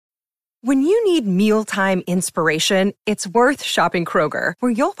When you need mealtime inspiration, it's worth shopping Kroger,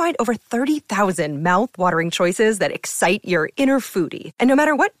 where you'll find over 30,000 mouth-watering choices that excite your inner foodie. And no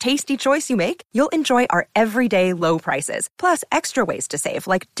matter what tasty choice you make, you'll enjoy our everyday low prices, plus extra ways to save,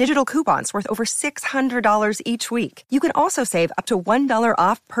 like digital coupons worth over $600 each week. You can also save up to $1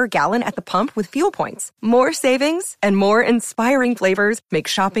 off per gallon at the pump with fuel points. More savings and more inspiring flavors make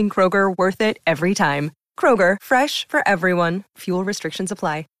shopping Kroger worth it every time. Kroger, fresh for everyone. Fuel restrictions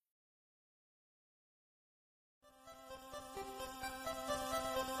apply.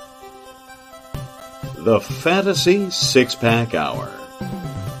 The Fantasy Six-Pack Hour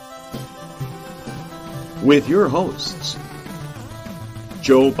with your hosts,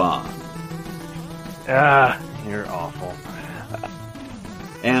 Joe Bob. You're awful.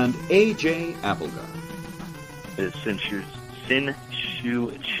 And AJ Applegarth. It's Sin Shu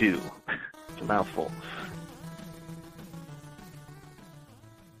Chu. It's a mouthful.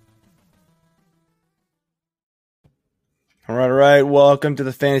 All right. Welcome to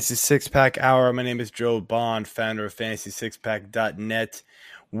the Fantasy Six-Pack Hour. My name is Joe Bond, founder of FantasySixPack.net.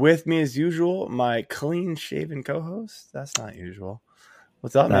 With me, as usual, my clean-shaven co-host. That's not usual.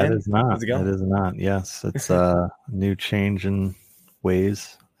 What's up, man? That is not. How's it going? That is not. Yes, it's a new change in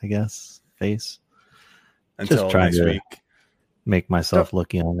ways, I guess. Face. Until just trying next to week. make myself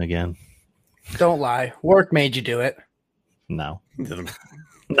look young again. Don't lie. Work made you do it. No.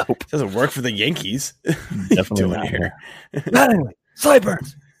 Nope. Doesn't work for the Yankees. Definitely not here. Not anyway.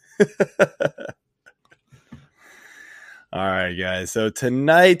 Sideburns. All right, guys. So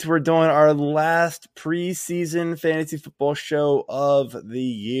tonight we're doing our last preseason fantasy football show of the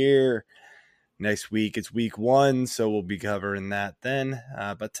year. Next week it's week 1, so we'll be covering that then.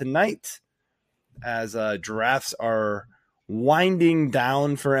 But tonight, as drafts are winding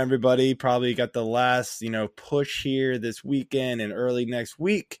down for everybody, probably got the last push here this weekend and early next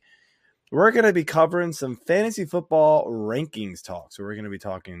week, we're going to be covering some fantasy football rankings talk. So we're going to be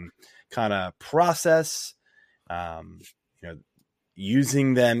talking kind of process,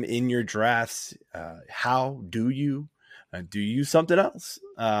 using them in your drafts. How do you use something else?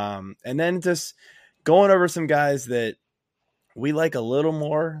 And then just going over some guys that we like a little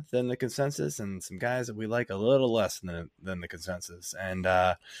more than the consensus and some guys that we like a little less than the consensus. And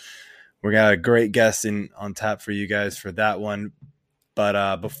we got a great guest on tap for you guys for that one.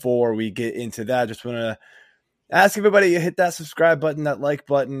 But before we get into that, just want to ask everybody to hit that subscribe button, that like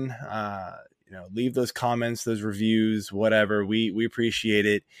button, leave those comments, those reviews, whatever. We appreciate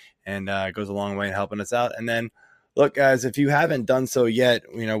it, and it goes a long way in helping us out. And then, look, guys, if you haven't done so yet,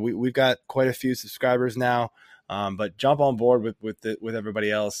 we've got quite a few subscribers now. But jump on board with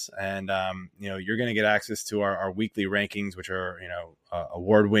everybody else, and you're going to get access to our weekly rankings, which are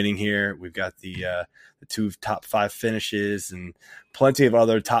award winning here. We've got the 2 top 5 finishes and plenty of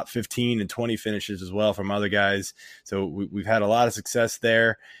other top 15 and 20 finishes as well from other guys. So we've had a lot of success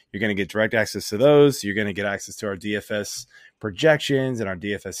there. You're going to get direct access to those. You're going to get access to our DFS projections and our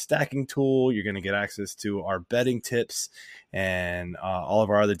DFS stacking tool. You're going to get access to our betting tips and all of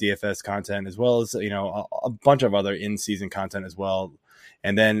our other DFS content, as well as a bunch of other in-season content as well.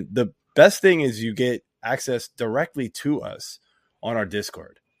 And then the best thing is you get access directly to us on our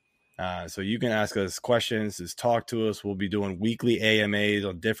Discord. So you can ask us questions, just talk to us. We'll be doing weekly AMAs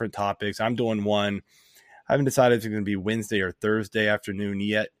on different topics. I'm doing one. I haven't decided if it's going to be Wednesday or Thursday afternoon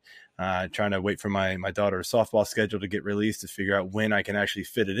yet. Trying to wait for my daughter's softball schedule to get released to figure out when I can actually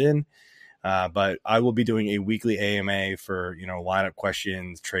fit it in. But I will be doing a weekly AMA for, lineup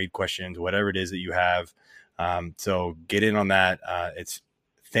questions, trade questions, whatever it is that you have. So get in on that. It's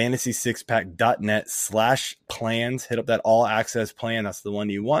fantasysixpack.net/plans. Hit up that all access plan. That's the one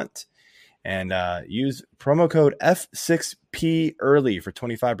you want. And use promo code F6P early for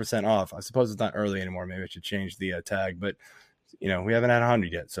 25% off. I suppose it's not early anymore. Maybe I should change the tag, but we haven't had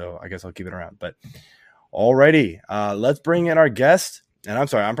 100 yet, so I guess I'll keep it around. But alrighty, let's bring in our guest. And I'm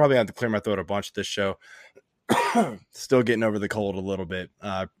sorry, I'm probably going to have to clear my throat a bunch this show. Still getting over the cold a little bit.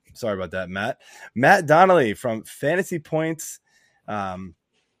 Sorry about that, Matt. Matt Donnelly from Fantasy Points. How's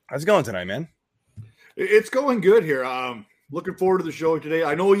it going tonight, man? It's going good here. Looking forward to the show today.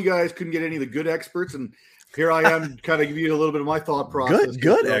 I know you guys couldn't get any of the good experts, and here I am kind of giving you a little bit of my thought process.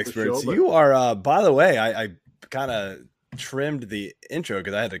 Good experts. You are, by the way, I kind of trimmed the intro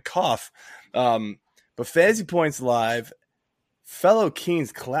because I had to cough. But Fantasy Points Live, fellow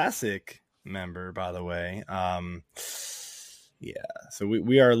Kings Classic member, by the way. Yeah, so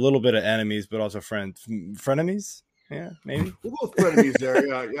we are a little bit of enemies, but also frenemies. Yeah, maybe we'll go with frenemies there.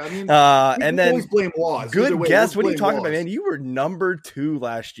 Yeah, I mean, and then always blame Waz. Good guess. What are you talking about, man? You were number 2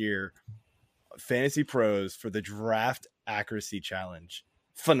 last year, Fantasy Pros, for the Draft Accuracy Challenge.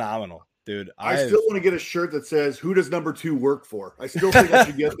 Phenomenal. dude. I still want to get a shirt that says, "Who does number 2 work for?" I still think I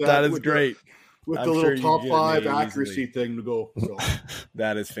should get that. That is great. With I'm the sure little you top 5 get it accuracy easily. thing to go. So.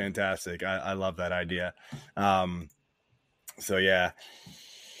 That is fantastic. I love that idea. So yeah.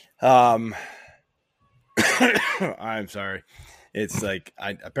 I'm sorry. It's like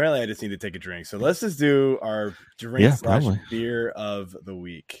I just need to take a drink. So let's just do our drink / beer of the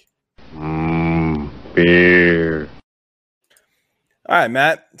week. Beer. All right,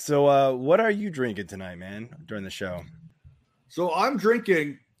 Matt. So what are you drinking tonight, man, during the show? So I'm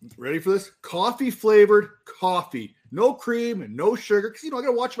drinking, ready for this? Coffee flavored coffee. No cream and no sugar. Because, I got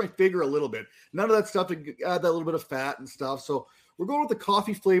to watch my figure a little bit. None of that stuff to add that little bit of fat and stuff. So we're going with the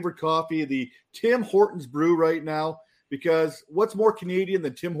coffee flavored coffee, the Tim Hortons brew right now. Because what's more Canadian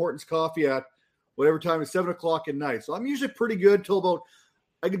than Tim Hortons coffee at whatever time is 7 o'clock at night? So I'm usually pretty good till about,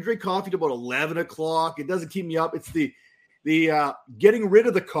 I can drink coffee till about 11 o'clock. It doesn't keep me up. It's the getting rid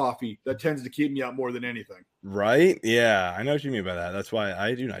of the coffee that tends to keep me up more than anything. Right? Yeah, I know what you mean by that. That's why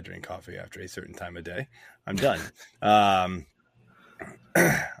I do not drink coffee after a certain time of day. I'm done. All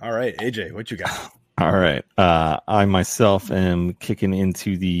right, AJ, what you got? All right. I myself am kicking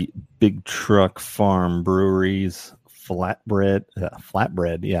into the Big Truck Farm Brewery's flatbed.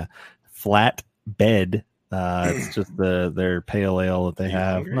 It's just their pale ale that they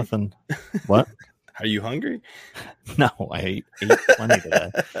have. Hungry? Nothing. What? Are you hungry? No, I ate plenty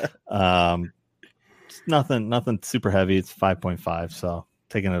today. Nothing super heavy. It's 5.5, so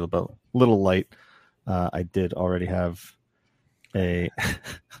taking it a little light. I did already have a.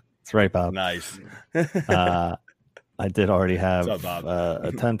 That's right, Bob. Nice. I did already have What's up, Bob?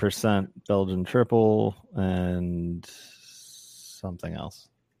 a 10% Belgian triple and something else.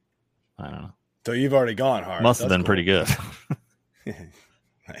 I don't know. So you've already gone hard. Must have been pretty good.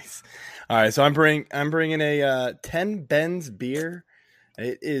 Nice. All right, so I'm bringing a 10 Benz beer.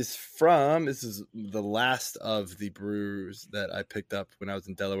 It is this is the last of the brews that I picked up when I was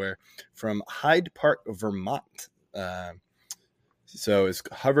in Delaware from Hyde Park, Vermont. So it's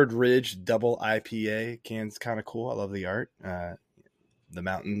Hubbard Ridge Double IPA. Can's kind of cool. I love the art. The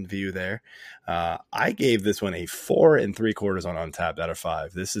mountain view there. I gave this one a 4 3/4 on Untapped out of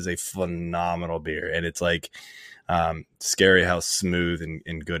 5. This is a phenomenal beer, and it's like scary how smooth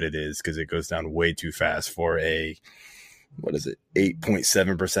and good it is because it goes down way too fast for a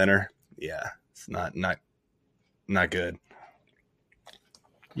 8.7%er. Yeah, it's not good.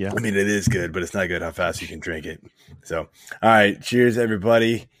 Yeah, I mean it is good, but it's not good how fast you can drink it. So, all right, cheers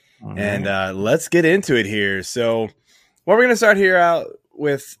everybody, and let's get into it here. So, what we're gonna start here out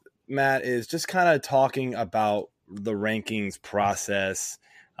with, Matt, is just kind of talking about the rankings process.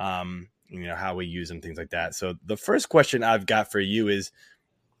 How we use them, things like that. So the first question I've got for you is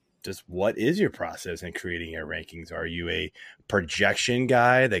just what is your process in creating your rankings? Are you a projection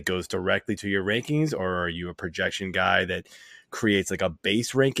guy that goes directly to your rankings, or are you a projection guy that creates like a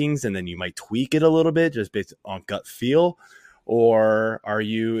base rankings and then you might tweak it a little bit just based on gut feel? Or are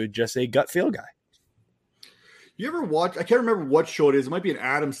you just a gut feel guy? You ever watch, I can't remember what show it is. It might be an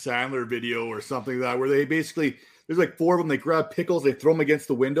Adam Sandler video or something like that, where they basically, there's like 4 of them. They grab pickles, they throw them against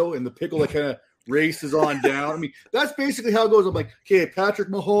the window, and the pickle like kind of races on down. I mean, that's basically how it goes. I'm like, okay, Patrick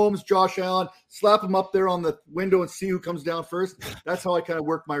Mahomes, Josh Allen, slap them up there on the window and see who comes down first. That's how I kind of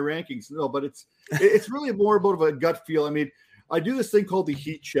work my rankings. No, but it's really more about a gut feel. I mean, I do this thing called the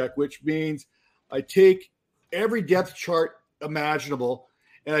heat check, which means I take every depth chart imaginable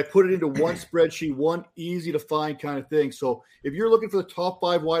and I put it into one spreadsheet, one easy to find kind of thing. So if you're looking for the top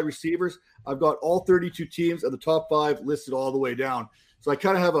 5 wide receivers, I've got all 32 teams and the top 5 listed all the way down. So I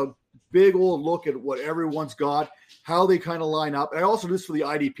kind of have a big old look at what everyone's got, how they kind of line up. And I also do this for the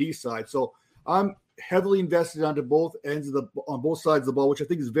IDP side. So I'm heavily invested on both sides of the ball, which I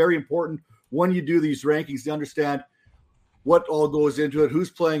think is very important when you do these rankings to understand what all goes into it, who's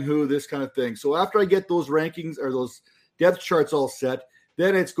playing who, this kind of thing. So after I get those rankings or those depth charts all set,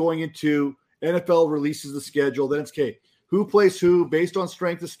 then it's going into NFL releases the schedule. Then it's, okay, who plays who based on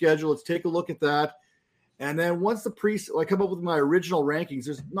strength of schedule. Let's take a look at that. And then once I come up with my original rankings,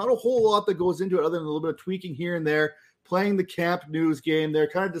 there's not a whole lot that goes into it other than a little bit of tweaking here and there, playing the camp news game there,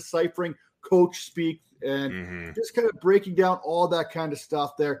 kind of deciphering coach speak and just kind of breaking down all that kind of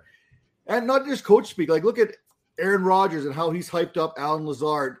stuff there. And not just coach speak. Like, look at Aaron Rodgers and how he's hyped up Allen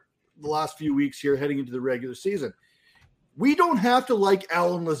Lazard the last few weeks here heading into the regular season. We don't have to like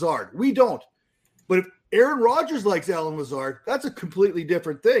Allen Lazard. We don't. But if Aaron Rodgers likes Allen Lazard, that's a completely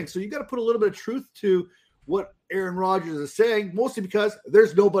different thing. So you got to put a little bit of truth to what Aaron Rodgers is saying, mostly because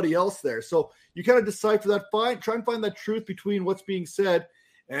there's nobody else there. So you kind of decipher that, try and find that truth between what's being said,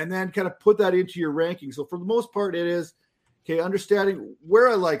 and then kind of put that into your ranking. So for the most part, it is Okay, understanding where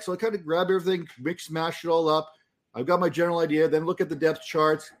I like. So I kind of grab everything, mix, smash it all up. I've got my general idea, then look at the depth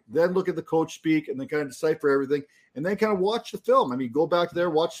charts, then look at the coach speak, and then kind of decipher everything, and then kind of watch the film. I mean, go back there,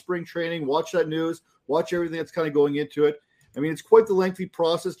 watch spring training, watch that news, watch everything that's kind of going into it. I mean, it's quite the lengthy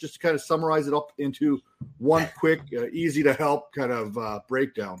process just to kind of summarize it up into one quick, easy to help kind of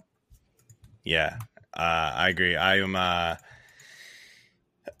breakdown. Yeah, I agree.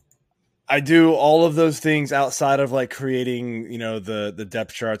 I do all of those things outside of like creating, the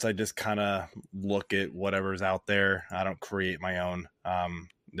depth charts. I just kind of look at whatever's out there. I don't create my own.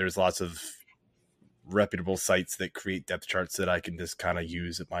 There's lots of reputable sites that create depth charts that I can just kind of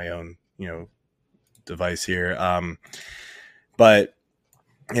use at my own, device here. But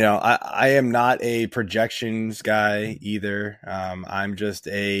I am not a projections guy either. I'm just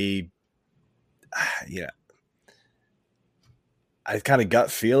I kind of gut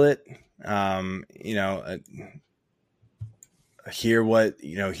feel it. Hear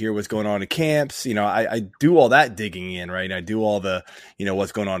what's going on in camps. I do all that digging in, right? I do all the,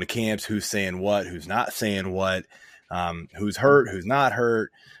 what's going on in camps, who's saying what, who's not saying what, who's hurt, who's not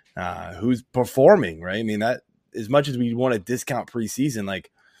hurt, who's performing, right? I mean, that as much as we want to discount preseason,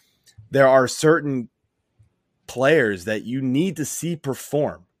 like there are certain players that you need to see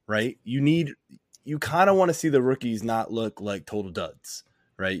perform, right? You kind of want to see the rookies not look like total duds.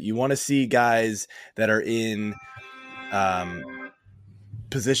 Right. You want to see guys that are in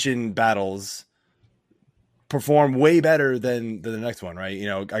position battles perform way better than the next one. Right.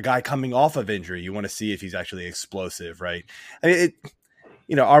 A guy coming off of injury, you want to see if he's actually explosive. Right. I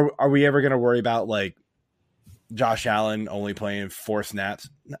mean, are we ever going to worry about like Josh Allen only playing 4 snaps?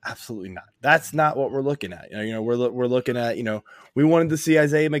 No, absolutely not. That's not what we're looking at. We're looking at, we wanted to see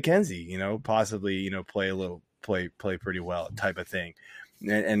Isaiah McKenzie, possibly, play pretty well type of thing.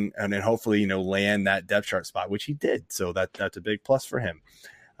 And then hopefully, land that depth chart spot, which he did. So that's a big plus for him.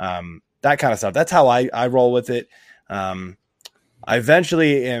 That kind of stuff. That's how I roll with it. I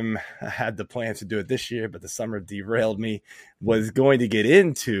eventually had the plans to do it this year, but the summer derailed me. Was going to get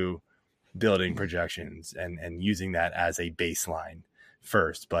into building projections and using that as a baseline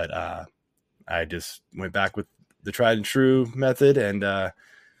first. But I just went back with the tried and true method, and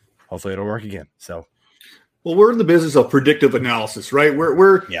hopefully it'll work again. So. Well, we're in the business of predictive analysis, right?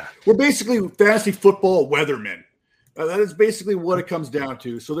 We're basically fantasy football weathermen. That is basically what it comes down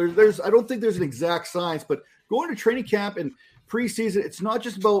to. So there's I don't think there's an exact science, but going to training camp and preseason, it's not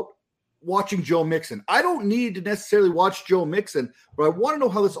just about watching Joe Mixon. I don't need to necessarily watch Joe Mixon, but I want to know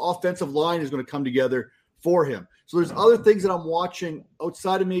how this offensive line is going to come together for him. So there's other things that I'm watching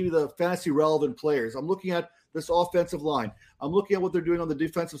outside of maybe the fantasy relevant players. I'm looking at this offensive line. I'm looking at what they're doing on the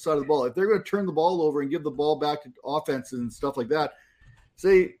defensive side of the ball. If they're going to turn the ball over and give the ball back to offense and stuff like that,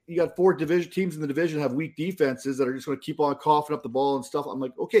 say you got 4 division teams in the division have weak defenses that are just going to keep on coughing up the ball and stuff. I'm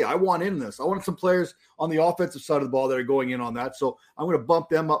like, okay, I want in this. I want some players on the offensive side of the ball that are going in on that. So I'm going to bump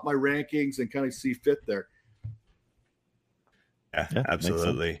them up my rankings and kind of see fit there. Yeah,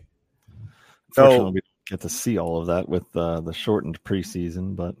 absolutely. Unfortunately, we don't get to see all of that with the shortened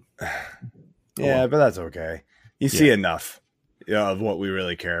preseason, but yeah, but that's okay. You see enough of what we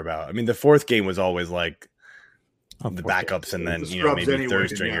really care about. I mean, the 4th game was always like the backups and then, maybe third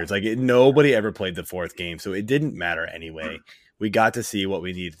stringers. Like nobody ever played the 4th game, so it didn't matter anyway. We got to see what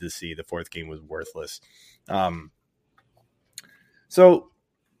we needed to see. The 4th game was worthless. So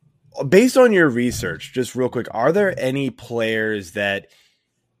based on your research, just real quick, are there any players that,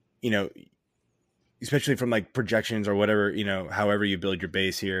 especially from like projections or whatever, however you build your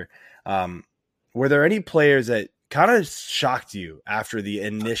base here, were there any players that kind of shocked you after the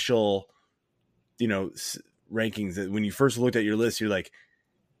initial, rankings, that when you first looked at your list, you're like,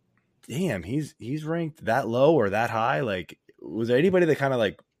 damn, he's ranked that low or that high? Like, was there anybody that kind of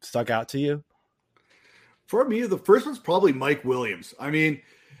like stuck out to you? For me, the first one's probably Mike Williams. I mean,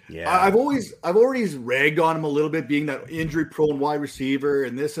 yeah, I've always ragged on him a little bit, being that injury prone wide receiver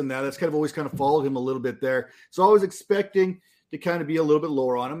and this and that. That's kind of always kind of followed him a little bit there. So I was expecting to kind of be a little bit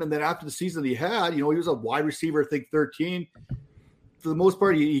lower on him. And then after the season that he had, he was a wide receiver, I think 13. For the most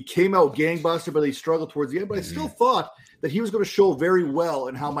part, he came out gangbuster, but he struggled towards the end. But I still thought that he was going to show very well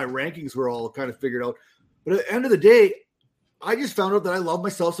and how my rankings were all kind of figured out. But at the end of the day, I just found out that I love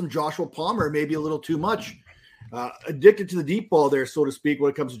myself some Joshua Palmer, maybe a little too much. Addicted to the deep ball there, so to speak, when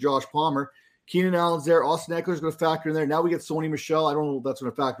it comes to Josh Palmer. Keenan Allen's there. Austin Eckler's going to factor in there. Now we get Sony Michel. I don't know if that's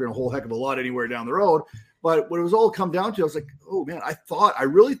going to factor in a whole heck of a lot anywhere down the road. But when it was all come down to, I was like, oh, man, I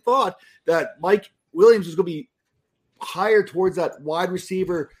really thought that Mike Williams was going to be higher towards that wide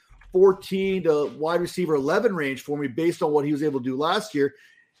receiver 14 to wide receiver 11 range for me based on what he was able to do last year.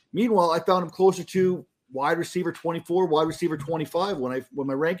 Meanwhile, I found him closer to wide receiver 24, wide receiver 25 when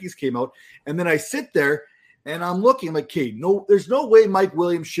my rankings came out. And then I sit there and I'm looking, I'm like, okay, no, there's no way Mike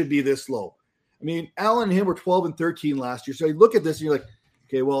Williams should be this low. I mean, Allen and him were 12 and 13 last year. So you look at this and you're like,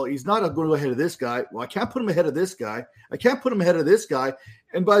 okay, well, he's not going to go ahead of this guy. Well, I can't put him ahead of this guy. I can't put him ahead of this guy.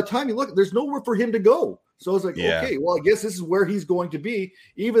 And by the time you look, there's nowhere for him to go. So I was like, okay, well, I guess this is where he's going to be,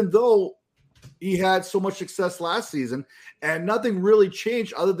 even though he had so much success last season and nothing really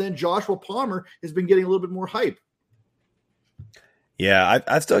changed other than Joshua Palmer has been getting a little bit more hype. Yeah,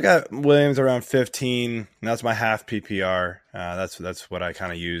 I've still got Williams around 15. And that's my half PPR. That's what I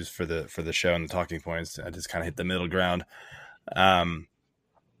kind of use for the show and the talking points. I just kind of hit the middle ground.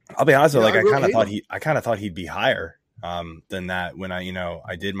 I'll be honest with you, I kind of thought he'd be higher than that when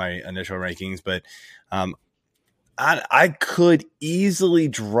I did my initial rankings, but I could easily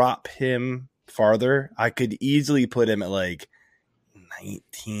drop him farther. I could easily put him at like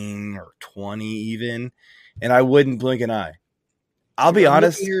 19 or 20 even, and I wouldn't blink an eye. I'll be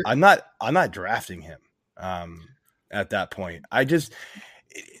honest, I'm not drafting him at that point.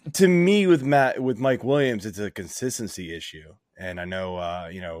 To me with Mike Williams, it's a consistency issue. And I know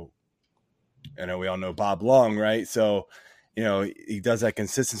we all know Bob Long, right? So, he does that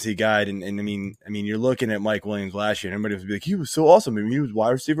consistency guide. And I mean, you're looking at Mike Williams last year and everybody was like, he was so awesome. I mean, he was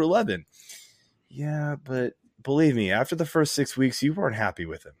wide receiver 11. Yeah, but believe me, after the first 6 weeks, you weren't happy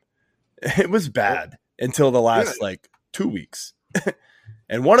with him. It was bad until the last 2 weeks.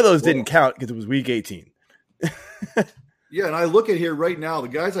 And one of those didn't count because it was week 18. Yeah, and I look at here right now, the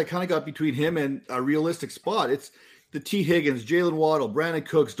guys I kind of got between him and a realistic spot, it's the T. Higgins, Jalen Waddle, Brandon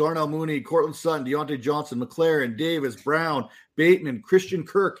Cooks, Darnell Mooney, Cortland Sutton, Deontay Johnson, McLaren, Davis, Brown, Bateman, Christian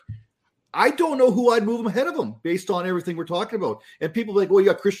Kirk. I don't know who I'd move him ahead of him based on everything we're talking about. And people are like, well, you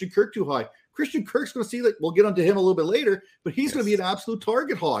got Christian Kirk too high. Christian Kirk's going to see that. We'll get onto him a little bit later, but he's going to be an absolute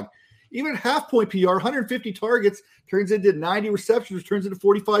target hog. Even at half point PR, 150 targets turns into 90 receptions, turns into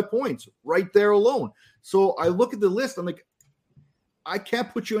 45 points right there alone. So I look at the list. I'm like, I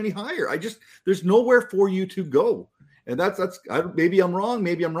can't put you any higher. There's nowhere for you to go. And maybe I'm wrong.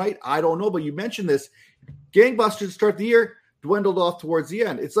 Maybe I'm right. I don't know. But you mentioned this. Gangbusters to start the year dwindled off towards the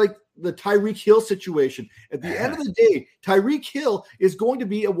end. It's like the Tyreek Hill situation. At the end of the day, Tyreek Hill is going to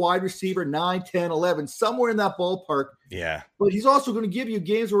be a wide receiver 9, 10, 11, somewhere in that ballpark. Yeah. But he's also going to give you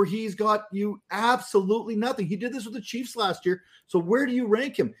games where he's got you absolutely nothing. He did this with the Chiefs last year. So where do you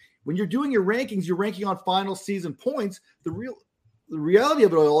rank him? When you're doing your rankings, you're ranking on final season points. The reality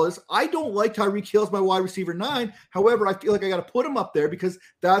of it all is I don't like Tyreek Hill as my wide receiver 9. However, I feel like I got to put him up there because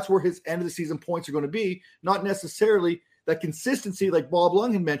that's where his end of the season points are going to be, not necessarily that consistency like Bob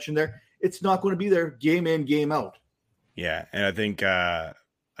Lung had mentioned there. It's not going to be there game in, game out. Yeah, and I think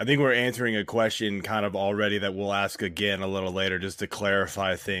we're answering a question kind of already that we'll ask again a little later just to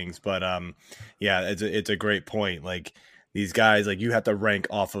clarify things. But it's a great point. Like these guys, like you have to rank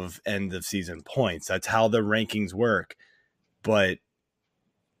off of end of season points. That's how the rankings work. But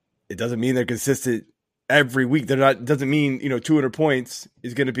it doesn't mean they're consistent every week. Doesn't mean 200 points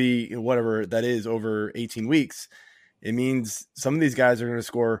is going to be whatever that is over 18 weeks. It means some of these guys are going to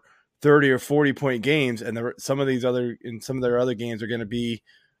score 30 or 40 point games, and some of their other games are going to be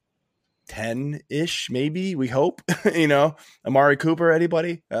 10-ish, maybe. We hope. Amari Cooper,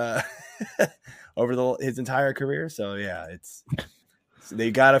 anybody over his entire career. So yeah,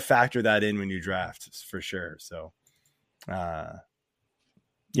 they got to factor that in when you draft for sure. So.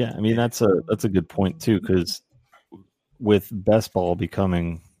 Yeah, I mean that's a good point too, because with best ball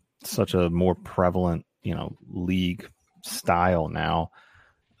becoming such a more prevalent league style now,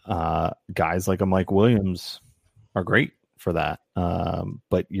 guys like a Mike Williams are great for that,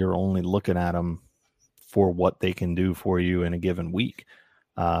 but you're only looking at them for what they can do for you in a given week.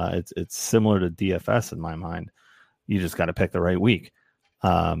 It's similar to DFS in my mind. You just got to pick the right week.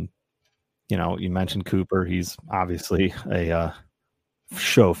 You mentioned Cooper. He's obviously a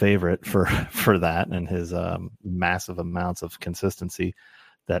show favorite for that and his massive amounts of consistency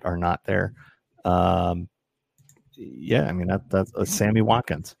that are not there. Yeah, I mean, that's Sammy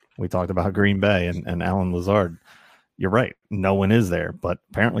Watkins. We talked about Green Bay and Alan Lazard. You're right. No one is there, but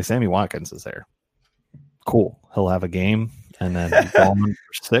apparently Sammy Watkins is there. Cool. He'll have a game and then Ballman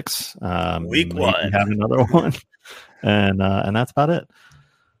for 6. Week 1. Have another one. And that's about it.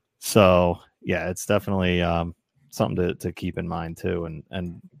 So yeah, it's definitely something to keep in mind too,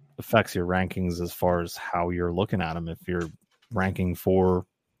 and affects your rankings as far as how you're looking at them. If you're ranking for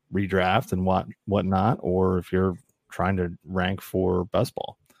redraft and whatnot, or if you're trying to rank for best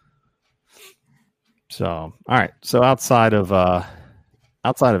ball. So, all right. So outside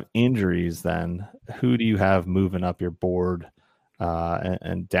of injuries, then who do you have moving up your board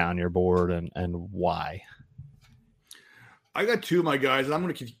and down your board, and why? I got two of my guys, and I'm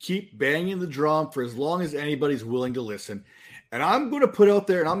going to keep banging the drum for as long as anybody's willing to listen. And I'm going to put out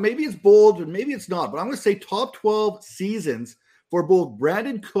there, and maybe it's bold and maybe it's not, but I'm going to say top 12 seasons for both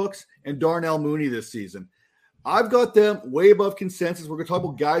Brandon Cooks and Darnell Mooney this season. I've got them way above consensus. We're going to talk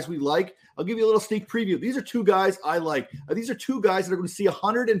about guys we like. I'll give you a little sneak preview. These are two guys I like. These are two guys that are going to see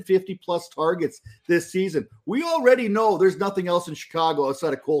 150-plus targets this season. We already know there's nothing else in Chicago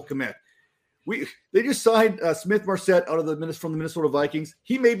outside of Cole Kmet. They just signed Smith Marset from the Minnesota Vikings.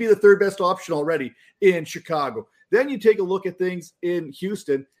 He may be the third best option already in Chicago. Then you take a look at things in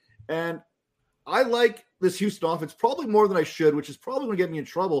Houston, and I like this Houston offense probably more than I should, which is probably going to get me in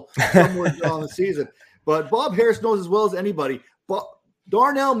trouble somewhere down the season. But Bob Harris knows as well as anybody. But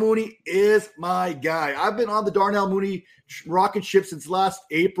Darnell Mooney is my guy. I've been on the Darnell Mooney rocket ship since last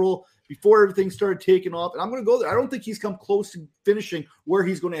April, before everything started taking off, and I'm going to go there. I don't think he's come close to finishing where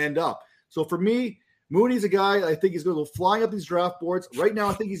he's going to end up. So for me, Mooney's a guy I think he's going to go flying up these draft boards. Right now,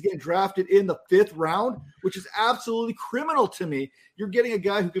 I think he's getting drafted in the 5th round, which is absolutely criminal to me. You're getting a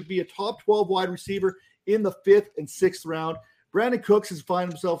guy who could be a top 12 wide receiver in the 5th and 6th round. Brandon Cooks has found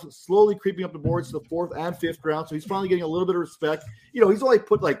himself slowly creeping up the boards to the 4th and 5th round, so he's finally getting a little bit of respect. He's only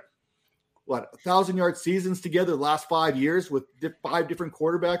put 1,000-yard seasons together the last 5 years with 5 different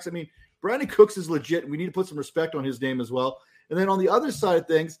quarterbacks. I mean, Brandon Cooks is legit, and we need to put some respect on his name as well. And then on the other side of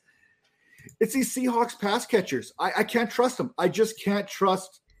things, it's these Seahawks pass catchers. I can't trust them. I just can't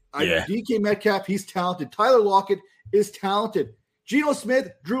trust. DK Metcalf, he's talented. Tyler Lockett is talented. Geno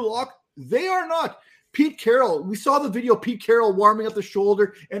Smith, Drew Lock, they are not. Pete Carroll, we saw the video of Pete Carroll warming up the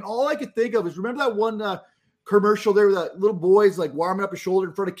shoulder, and all I could think of is, remember that one commercial there with that little boy's warming up his shoulder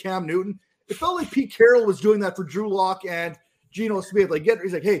in front of Cam Newton? It felt like Pete Carroll was doing that for Drew Lock and Geno Smith.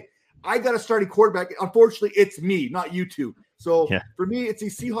 He's like, hey, I got a starting quarterback. Unfortunately, it's me, not you two. So for me, it's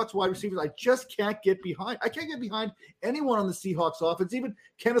these Seahawks wide receivers I just can't get behind. I can't get behind anyone on the Seahawks offense, even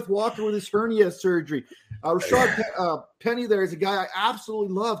Kenneth Walker with his hernia surgery. Rashad Penny there is a guy I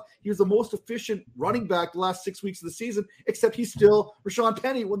absolutely love. He was the most efficient running back the last 6 weeks of the season, except he's still Rashad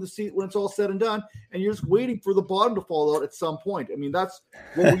Penny when it's all said and done, and you're just waiting for the bottom to fall out at some point. I mean, that's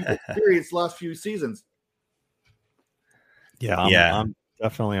what we've experienced the last few seasons. I'm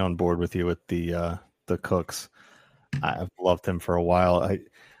definitely on board with you with the Cooks. I've loved him for a while.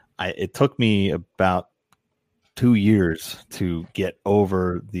 It took me about 2 years to get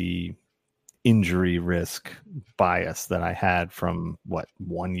over the injury risk bias that I had from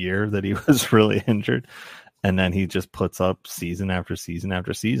 1 year that he was really injured. And then he just puts up season after season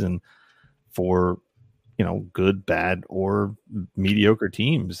after season for, good, bad, or mediocre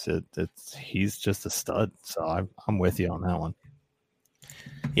teams. He's just a stud. So I'm with you on that one.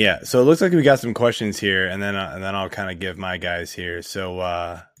 Yeah, so it looks like we got some questions here, and then I'll kind of give my guys here.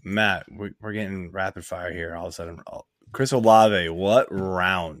 So, Matt, we're getting rapid fire here all of a sudden. Chris Olave, what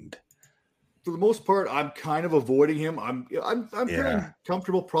round? For the most part, I'm kind of avoiding him. I'm feeling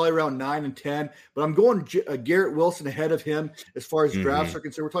comfortable probably around 9 and 10, but I'm going Garrett Wilson ahead of him as far as drafts are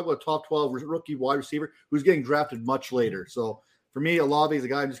concerned. We're talking about a top 12 rookie wide receiver who's getting drafted much later. So for me, Olave is a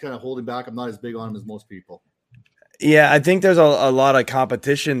guy I'm just kind of holding back. I'm not as big on him as most people. Yeah, I think there's a lot of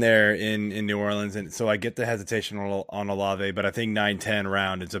competition there in New Orleans, and so I get the hesitation on Olave, but I think 9-10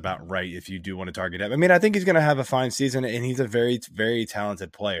 round is about right if you do want to target him. I mean, I think he's going to have a fine season, and he's a very, very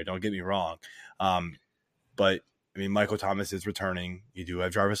talented player. Don't get me wrong. But, I mean, Michael Thomas is returning. You do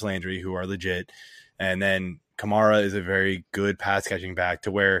have Jarvis Landry, who are legit, and then Kamara is a very good pass-catching back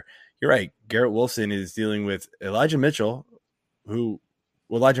to where, you're right, Garrett Wilson is dealing with Elijah Mitchell,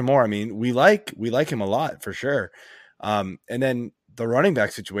 Elijah Moore, I mean, we like him a lot for sure. And then the running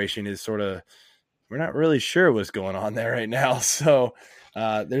back situation is we're not really sure what's going on there right now. So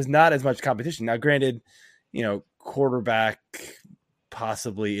there's not as much competition. Now, granted, quarterback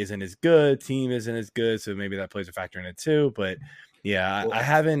possibly isn't as good, team isn't as good, so maybe that plays a factor in it too. But yeah, I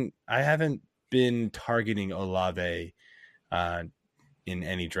haven't been targeting Olave in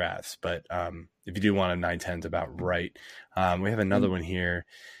any drafts, but if you do want a 9-10, it's about right. We have another one here.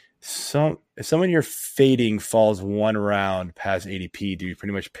 So if someone you're fading falls one round past ADP, do you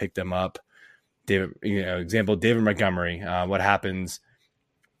pretty much pick them up? Example, David Montgomery. What happens?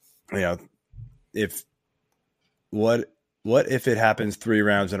 If it happens 3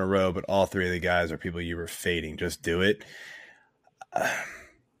 rounds in a row, but all 3 of the guys are people you were fading? Just do it. I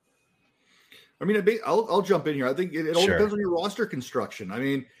mean, I'll jump in here. I think it all depends on your roster construction. I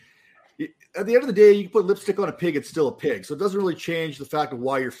mean, at the end of the day, you can put lipstick on a pig, it's still a pig. So it doesn't really change the fact of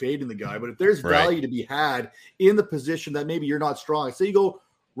why you're fading the guy. But if there's value to be had in the position that maybe you're not strong, say you go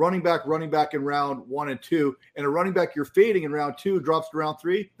running back in round 1 and 2, and a running back you're fading in round 2 drops to round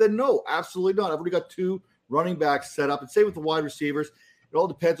 3, then no, absolutely not. I've already got 2 running backs set up. And same with the wide receivers. It all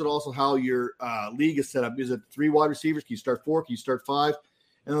depends on also how your league is set up. Is it 3 wide receivers? Can you start 4? Can you start 5?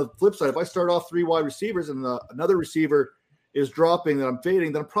 And on the flip side, if I start off 3 wide receivers and another receiver is dropping that I'm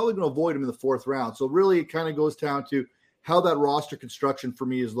fading, then I'm probably going to avoid him in the 4th round. So really it kind of goes down to how that roster construction for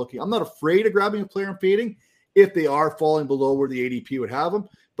me is looking. I'm not afraid of grabbing a player and fading if they are falling below where the ADP would have them.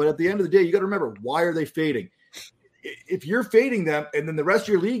 But at the end of the day, you got to remember, why are they fading? If you're fading them and then the rest of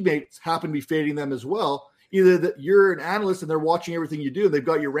your league mates happen to be fading them as well, either that you're an analyst and they're watching everything you do and they've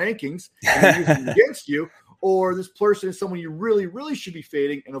got your rankings and they're using it against you, or this person is someone you really, really should be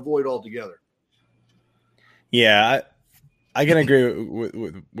fading and avoid altogether. Yeah, I can agree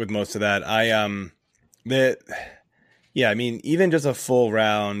with most of that. I mean, even just a full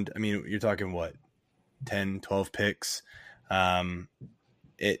round, I mean, you're talking what, 10, 12 picks.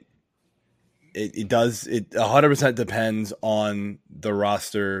 It 100% depends on the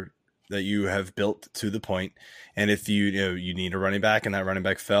roster that you have built to the point. And if you need a running back and that running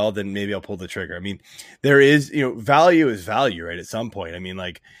back fell, then maybe I'll pull the trigger. I mean, there is, value is value, right? At some point. I mean,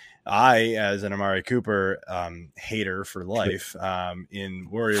 like I, as an Amari Cooper hater for life in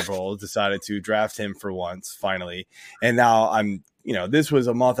Warrior Bowl, decided to draft him for once finally. And now this was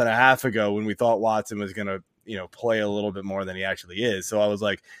a month and a half ago when we thought Watson was going to, play a little bit more than he actually is. So I was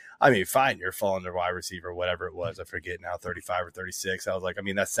like, I mean, fine, you're falling to wide receiver, whatever it was. I forget now, 35 or 36. I was like, I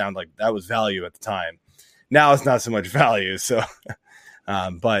mean, that sounded like that was value at the time. Now it's not so much value. So,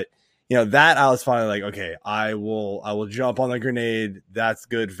 but that I was finally like, okay, I will jump on the grenade. That's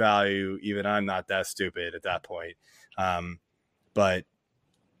good value. Even I'm not that stupid at that point. But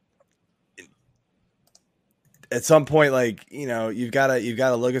at some point, like, you've got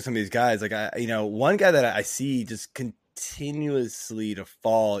to look at some of these guys. Like one guy that I see just continuously to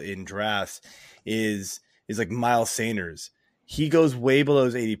fall in drafts is like Miles Sanders. He goes way below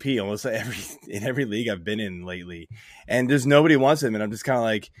his ADP almost in every league I've been in lately, and there's nobody wants him. And I'm just kind of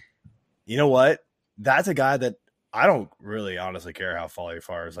like, you know what? That's a guy that I don't really honestly care how far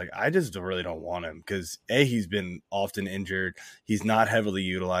is. Like, I just really don't want him because he's been often injured. He's not heavily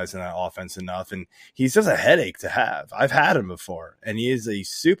utilized in that offense enough, and he's just a headache to have. I've had him before, and he is a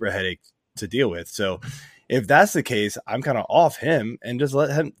super headache to deal with. So if that's the case, I'm kind of off him and just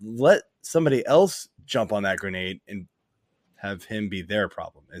let somebody else jump on that grenade and have him be their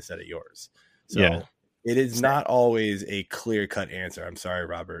problem instead of yours. So yeah. It is not always a clear-cut answer. I'm sorry,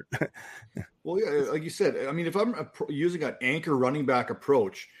 Robert. Well, yeah, like you said, I mean, if I'm using an anchor running back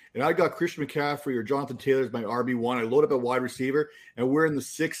approach and I got Christian McCaffrey or Jonathan Taylor as my RB1, I load up a wide receiver, and we're in the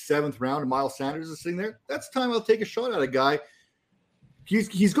 6th, 7th round, and Miles Sanders is sitting there, that's time I'll take a shot at a guy. He's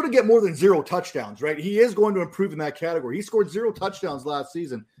going to get more than 0 touchdowns, right? He is going to improve in that category. He scored 0 touchdowns last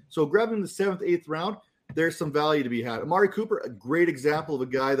season. So grabbing him the 7th, 8th round, there's some value to be had. Amari Cooper, a great example of a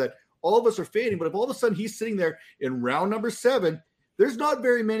guy that all of us are fading, but if all of a sudden he's sitting there in round number 7, there's not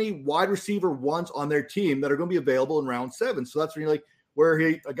very many wide receiver ones on their team that are going to be available in round 7. So that's when you're like, where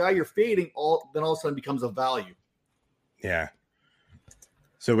a guy you're fading, then all of a sudden becomes a value. Yeah.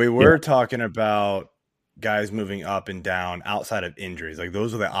 So we were talking about guys moving up and down outside of injuries. Like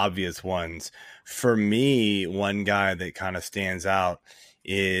those are the obvious ones. For me, one guy that kind of stands out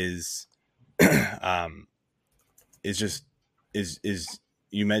is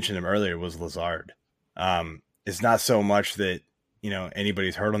you mentioned him earlier, was Lazard. It's not so much that,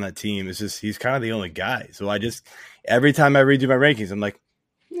 anybody's hurt on that team. It's just, he's kind of the only guy. So every time I redo my rankings, I'm like,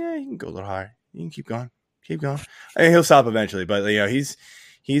 yeah, you can go a little higher. You can keep going. I mean, he'll stop eventually, but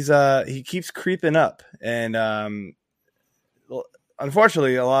he keeps creeping up. And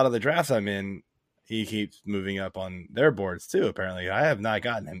unfortunately, a lot of the drafts I'm in, he keeps moving up on their boards too. Apparently, I have not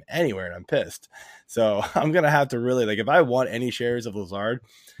gotten him anywhere, and I'm pissed. So I'm gonna have to really, like, if I want any shares of Lazard,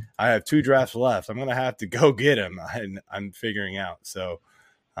 I have 2 drafts left. I'm gonna have to go get him, and I'm figuring out. So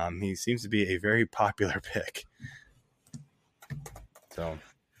he seems to be a very popular pick. So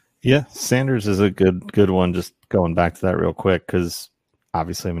yeah, Sanders is a good one. Just going back to that real quick, because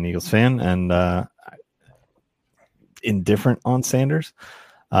obviously I'm an Eagles fan and indifferent on Sanders.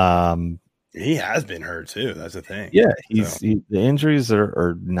 He has been hurt too. That's the thing. Yeah, the injuries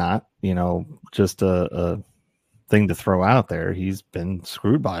are not, just a thing to throw out there. He's been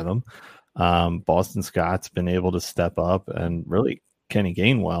screwed by them. Boston Scott's been able to step up, and really Kenny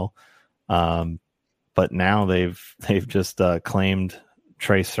Gainwell. But now they've just claimed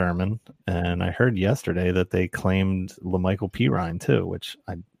Trey Sermon, and I heard yesterday that they claimed LaMichael Pirine too, which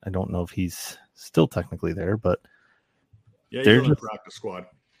I don't know if he's still technically there, but yeah, they're in the practice squad.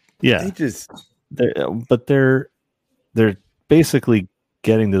 Yeah, they're basically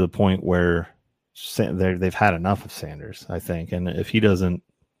getting to the point where they've had enough of Sanders, I think. And if he doesn't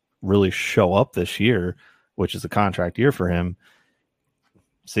really show up this year, which is a contract year for him,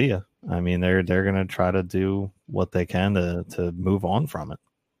 see ya. I mean, they're going to try to do what they can to move on from it.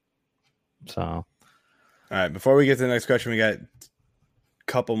 So, all right. Before we get to the next question, we got a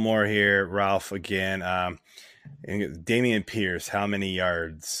couple more here. Ralph again. Damian Pierce, how many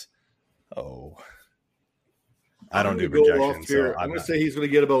yards? Oh, I don't do projections. So I'm going to say he's going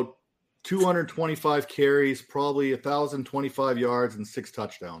to get about 225 carries, probably 1,025 yards, and 6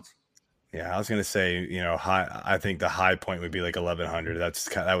 touchdowns. Yeah, I was gonna say, I think the high point would be like 1,100.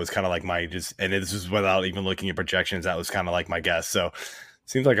 That was kind of like my and this is without even looking at projections. That was kind of like my guess. So,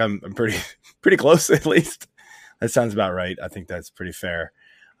 seems like I'm pretty close at least. That sounds about right. I think that's pretty fair.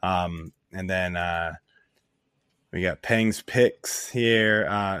 And then we got Peng's picks here.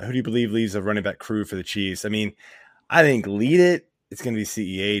 Who do you believe leads the running back crew for the Chiefs? I mean, I think lead it. It's gonna be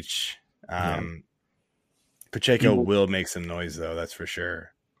CEH. Pacheco will make some noise though. That's for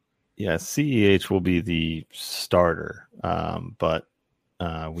sure. Yeah, CEH will be the starter, but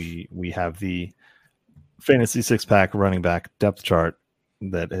we have the fantasy 6-pack running back depth chart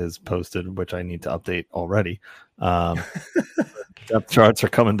that is posted, which I need to update already. Depth charts are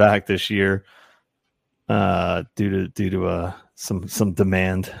coming back this year due to some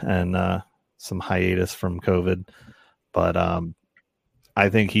demand and some hiatus from COVID, but I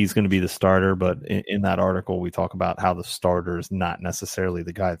think he's going to be the starter, but in that article, we talk about how the starter is not necessarily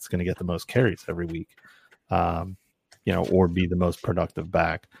the guy that's going to get the most carries every week, or be the most productive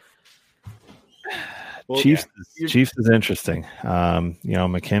back. Well, Chiefs is interesting.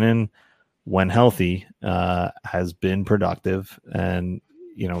 McKinnon, when healthy, has been productive and,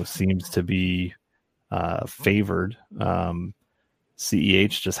 seems to be favored.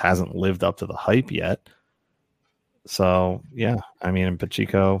 CEH just hasn't lived up to the hype yet. So, yeah, I mean,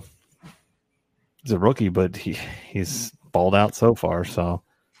 Pacheco, he's a rookie, but he's balled out so far. So,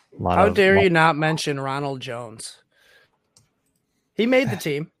 how dare you not mention Ronald Jones? He made the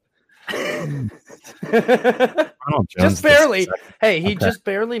team. Ronald Jones just barely. Hey, he just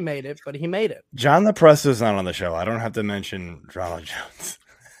barely made it, but he made it. John the Press is not on the show. I don't have to mention Ronald Jones.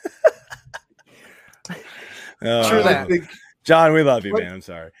 True that. John, we love you, man. I'm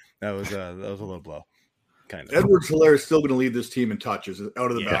sorry. That was a low blow. Kind of. Edwards-Helaire is still going to lead this team in touches out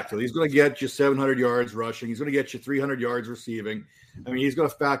of the backfield. He's going to get you 700 yards rushing. He's going to get you 300 yards receiving. I mean, he's going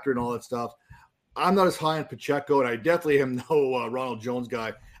to factor in all that stuff. I'm not as high on Pacheco, and I definitely am no Ronald Jones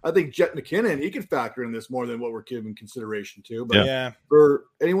guy. I think Jet McKinnon, he can factor in this more than what we're giving consideration to. But for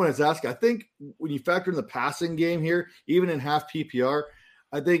anyone that's asking, I think when you factor in the passing game here, even in half PPR,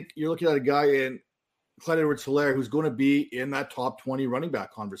 I think you're looking at a guy in Clyde Edwards-Helaire who's going to be in that top 20 running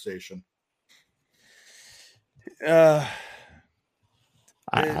back conversation. I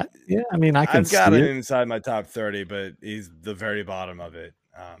mean, I can. I've got him inside my top 30, but he's the very bottom of it.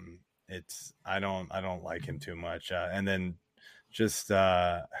 I don't like him too much. And then just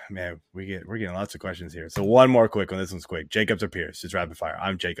man, we're getting lots of questions here. So one more quick one. This one's quick. Jacobs or Pierce? It's rapid fire.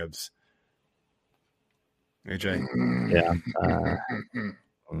 I'm Jacobs. AJ. Yeah.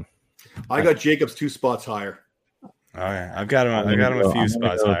 I got Jacobs 2 spots higher. All right, I've got him a few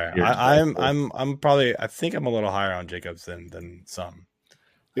spots higher. I'm probably, I think I'm a little higher on Jacobs than some.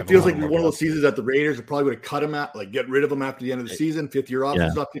 It feels like one of those seasons that the Raiders are probably going to cut him out, like get rid of him after the end of the season. 5th-year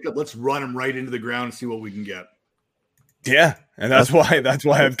options not pick up. Let's run him right into the ground and see what we can get. Yeah, and that's why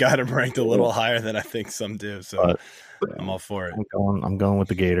I've got him ranked a little higher than I think some do. So I'm all for it. I'm going with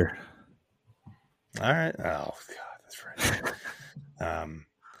the Gator. All right. Oh God, that's right.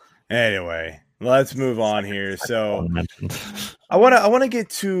 Anyway. Let's move on here. So I want to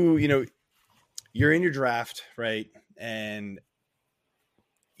get to, you're in your draft, right? And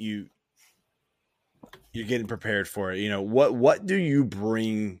you're getting prepared for it. What do you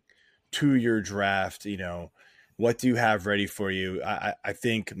bring to your draft? What do you have ready for you? I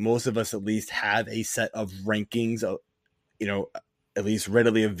think most of us at least have a set of rankings, at least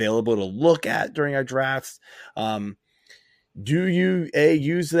readily available to look at during our drafts. Do you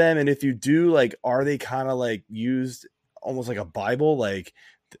use them? And if you do, are they kind of used almost like a Bible?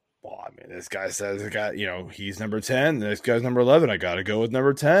 This guy says he's number 10. This guy's number 11. I got to go with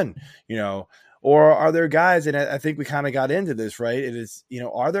number 10, or are there guys, and I think we kind of got into this, right? It is,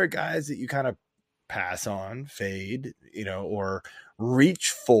 are there guys that you kind of pass on, fade, or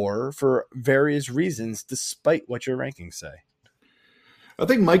reach for various reasons, despite what your rankings say? I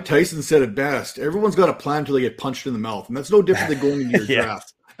think Mike Tyson said it best. Everyone's got a plan until they get punched in the mouth. And that's no different than going into your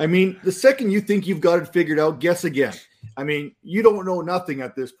draft. I mean, the second you think you've got it figured out, guess again. I mean, you don't know nothing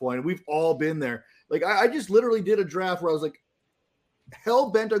at this point. We've all been there. I just literally did a draft where I was like, hell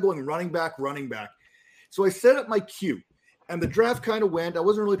bent on going running back. So I set up my queue, and the draft kind of went. I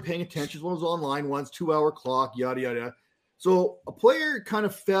wasn't really paying attention. One was online once, 2-hour clock, yada, yada. So a player kind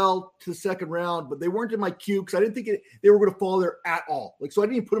of fell to the second round, but they weren't in my queue because I didn't think they were going to fall there at all. So I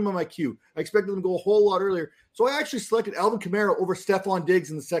didn't even put them in my queue. I expected them to go a whole lot earlier. So I actually selected Alvin Kamara over Stephon Diggs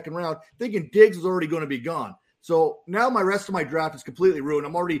in the second round, thinking Diggs was already going to be gone. So now my rest of my draft is completely ruined.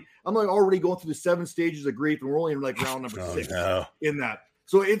 I'm already going through the 7 stages of grief, and we're only in round number 6 in that.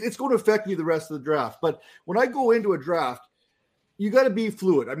 So it's going to affect me the rest of the draft. But when I go into a draft, you got to be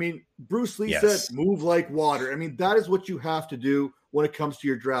fluid. I mean, Bruce Lee said, move like water. I mean, that is what you have to do when it comes to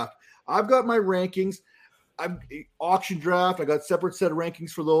your draft. I've got my rankings. I'm auction draft. I got separate set of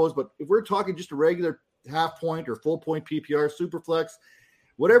rankings for those. But if we're talking just a regular half point or full point PPR, super flex,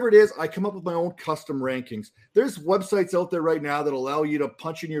 whatever it is, I come up with my own custom rankings. There's websites out there right now that allow you to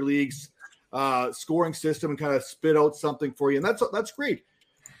punch in your league's scoring system and kind of spit out something for you. And that's great.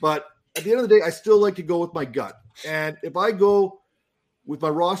 But at the end of the day, I still like to go with my gut. And if I go with my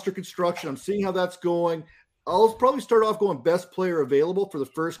roster construction, I'm seeing how that's going. I'll probably start off going best player available for the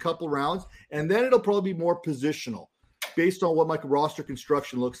first couple rounds, and then it'll probably be more positional based on what my roster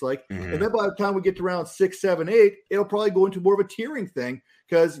construction looks like. Mm-hmm. And then by the time we get to round 6, 7, 8, it'll probably go into more of a tiering thing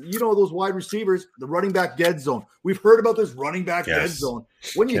because those wide receivers, the running back dead zone. We've heard about this running back dead zone.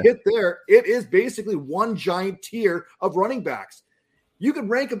 When you hit there, it is basically one giant tier of running backs. You can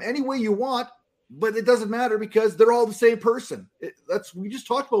rank them any way you want, but it doesn't matter because they're all the same person. We just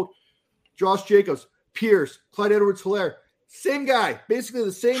talked about Josh Jacobs, Pierce, Clyde Edwards-Helaire. Same guy, basically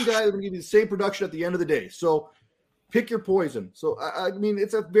the same guy that will give you the same production at the end of the day. So pick your poison. So, I mean,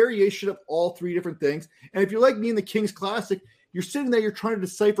 it's a variation of all 3 different things. And if you're like me in the Kings Classic, you're sitting there, you're trying to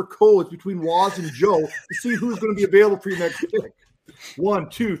decipher codes between Waz and Joe to see who's going to be available for your next pick. 1,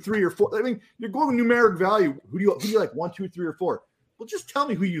 2, 3, or 4. I mean, you're going with numeric value. Who do you like? 1, 2, 3, or 4? Well, just tell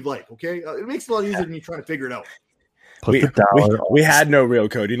me who you like, okay? It makes it a lot easier than you trying to figure it out. We had no real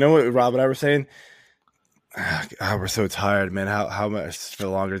code. You know what Rob and I were saying? We're so tired, man. How much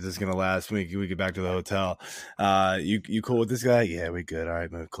longer is this going to last? We get back to the hotel. You cool with this guy? Yeah, we good. All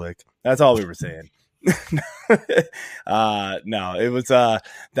right, move, click. That's all we were saying. No, it was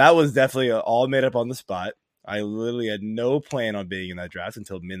that was definitely all made up on the spot. I literally had no plan on being in that draft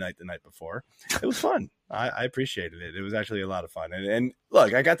until midnight the night before. It was fun. I appreciated it. It was actually a lot of fun. And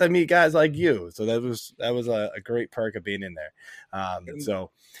look, I got to meet guys like you. So that was a great perk of being in there. So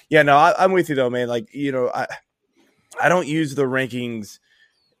yeah, no, I'm with you though, man. Like, I don't use the rankings,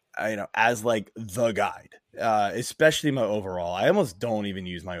 as like the guide, especially my overall. I almost don't even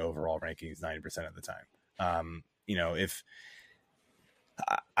use my overall rankings 90% of the time. If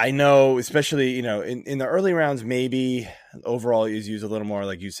I know, especially, in the early rounds, maybe overall is used a little more,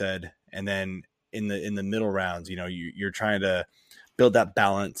 like you said. And then in the middle rounds, you're trying to build that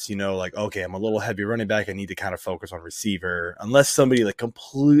balance, like, okay, I'm a little heavy running back. I need to kind of focus on receiver. Unless somebody like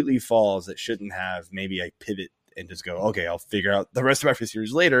completely falls that shouldn't have, maybe I pivot and just go, okay, I'll figure out the rest of my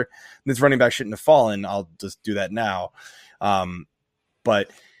receivers later. This running back shouldn't have fallen. I'll just do that now.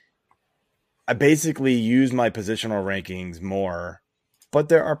 But I basically use my positional rankings more. But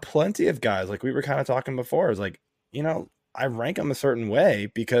there are plenty of guys, like we were kind of talking before, is like, I rank them a certain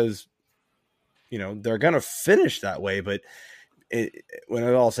way because, they're going to finish that way. But when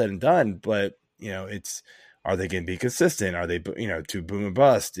it's all said and done, but, are they going to be consistent? Are they, to boom and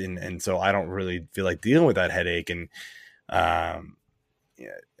bust? And so I don't really feel like dealing with that headache. And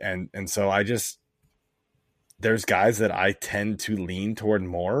so there's guys that I tend to lean toward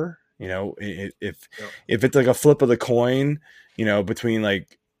more, if it's like a flip of the coin, between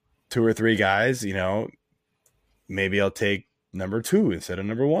like 2 or 3 guys, maybe I'll take number 2 instead of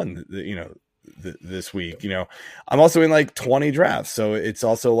number 1, this week. I'm also in like 20 drafts. So it's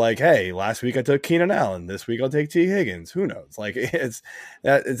also like, hey, last week I took Keenan Allen. This week I'll take T. Higgins. Who knows? Like it's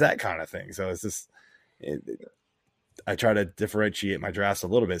that kind of thing. So it's just, I try to differentiate my drafts a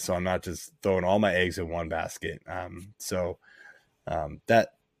little bit. So I'm not just throwing all my eggs in one basket.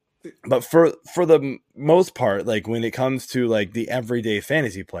 But for the most part, like when it comes to like the everyday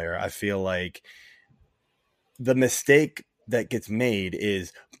fantasy player, I feel like the mistake that gets made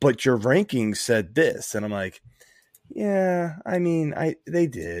is, but your rankings said this. And I'm like, yeah, I mean, they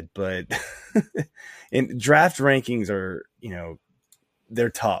did, but in draft rankings are, they're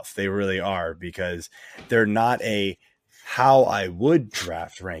tough. They really are, because they're not a how I would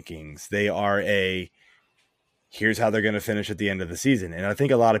draft rankings. They are here's how they're going to finish at the end of the season. And I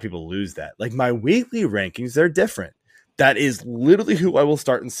think a lot of people lose that. Like my weekly rankings, they're different. That is literally who I will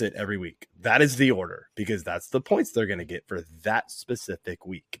start and sit every week. That is the order, because that's the points they're going to get for that specific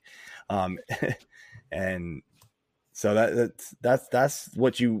week. And So that's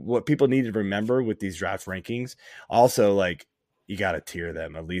what people need to remember with these draft rankings. Also, like, you got to tier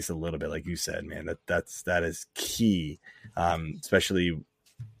them at least a little bit, like you said, man. That is key, especially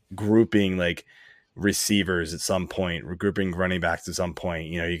grouping like receivers at some point, grouping running backs at some point.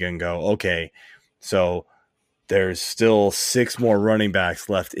 You know, you can go, okay, so there's still 6 more running backs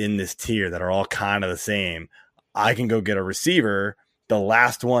left in this tier that are all kind of the same. I can go get a receiver, the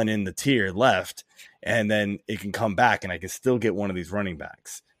last one in the tier left, and then it can come back and I can still get one of these running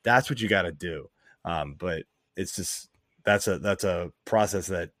backs. That's what you got to do. But it's just, that's a process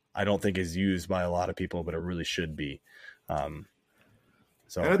that I don't think is used by a lot of people, but it really should be.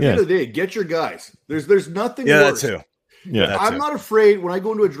 So and at the end of the day, get your guys. There's nothing worse. That too. Yeah, I'm not afraid when I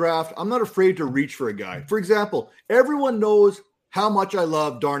go into a draft. I'm not afraid to reach for a guy. For example, everyone knows how much I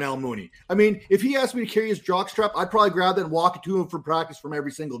love Darnell Mooney. I mean, if he asked me to carry his jockstrap, I'd probably grab that and walk it to him for practice from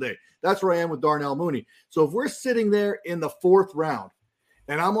every single day. That's where I am with Darnell Mooney. So if we're sitting there in the 4th round,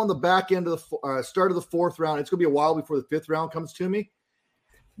 and I'm on the back end of the start of the 4th round, it's going to be a while before the 5th round comes to me.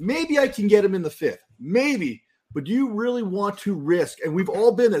 Maybe I can get him in the 5th. Maybe. But do you really want to risk? And we've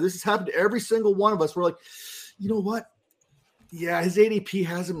all been there. This has happened to every single one of us. We're like, you know what? Yeah, his ADP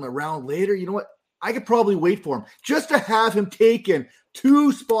has him around later. You know what? I could probably wait for him just to have him taken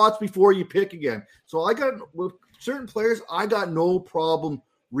 2 spots before you pick again. So with certain players, I got no problem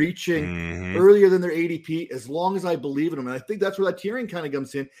reaching earlier than their ADP as long as I believe in them. And I think that's where that tiering kind of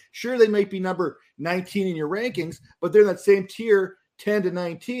comes in. Sure, they might be number 19 in your rankings, but they're in that same tier, 10 to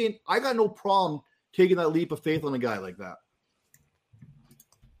 19. I got no problem taking that leap of faith on a guy like that.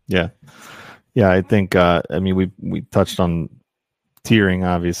 Yeah. Yeah, I think we touched on tiering,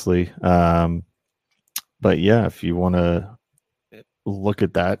 obviously. But yeah, if you want to look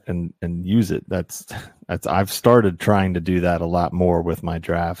at that and use it, that's I've started trying to do that a lot more with my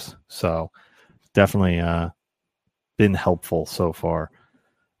drafts. So definitely been helpful so far.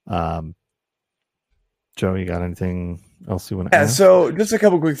 Joe, you got anything else you want to add? So just a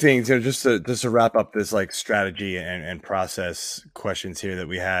couple quick things, just to wrap up this like strategy and process questions here that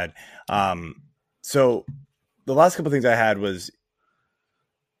we had. So the last couple of things I had was,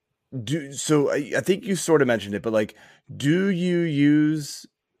 I think you sort of mentioned it, but like, do you use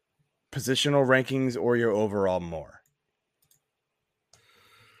positional rankings or your overall more?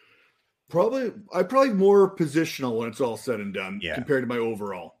 I probably more positional when it's all said and done compared to my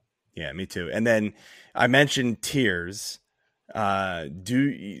overall. Yeah, me too. And then I mentioned tiers. And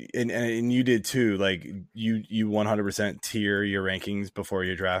you did too. Like you 100% tier your rankings before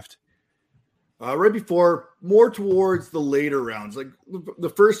your draft. Right before, more towards the later rounds, like the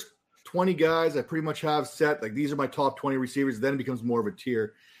first 20 guys I pretty much have set. Like these are my top 20 receivers. Then it becomes more of a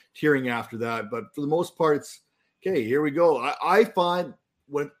tiering after that. But for the most part, it's okay. Here we go. I find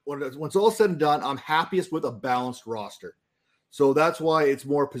when it's all said and done, I'm happiest with a balanced roster. So that's why it's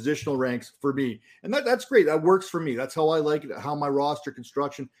more positional ranks for me. And that's great. That works for me. That's how I like it, how my roster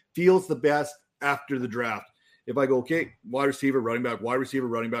construction feels the best after the draft. If I go, okay, wide receiver, running back, wide receiver,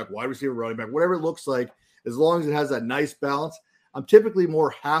 running back, wide receiver, running back, whatever it looks like, as long as it has that nice balance, I'm typically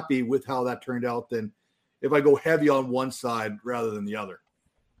more happy with how that turned out than if I go heavy on one side rather than the other.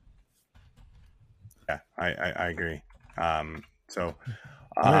 Yeah, I agree.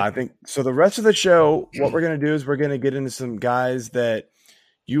 I think so. The rest of the show, what we're going to do is we're going to get into some guys that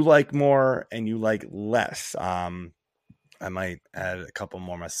you like more and you like less. I might add a couple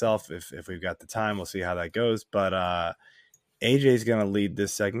more myself if we've got the time. We'll see how that goes. But AJ's going to lead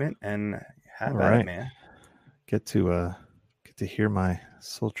this segment, and have at it, man. Get to hear my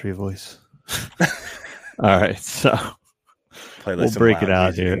sultry voice. All right, so we'll break it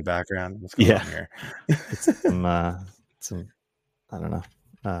out here. In the background. What's going on here? It's some I don't know,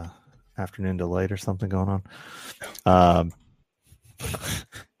 afternoon delight or something going on. All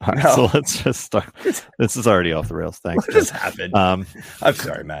right, so let's just start. This is already off the rails. Thanks. What just happened? I'm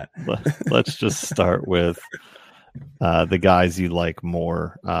sorry, Matt. Let's just start with the guys you like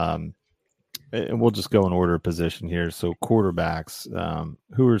more. And we'll just go in order of position here. So quarterbacks,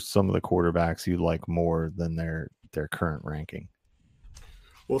 who are some of the quarterbacks you like more than their current ranking?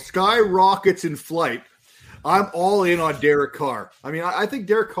 Well, skyrockets in flight. I'm all in on Derek Carr. I mean, I think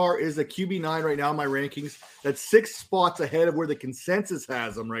Derek Carr is a QB9 right now in my rankings. That's 6 spots ahead of where the consensus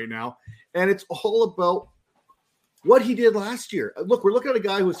has him right now. And it's all about what he did last year. Look, we're looking at a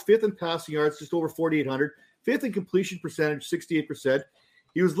guy who was 5th in passing yards, just over 4,800, 5th in completion percentage, 68%.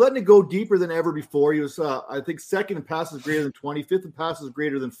 He was letting it go deeper than ever before. He was, I think, 2nd in passes greater than 20, 5th in passes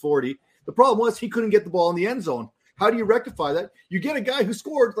greater than 40. The problem was he couldn't get the ball in the end zone. How do you rectify that? You get a guy who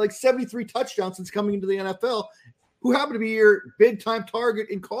scored like 73 touchdowns since coming into the NFL, who happened to be your big-time target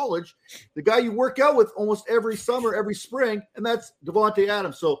in college, the guy you work out with almost every summer, every spring, and that's Davante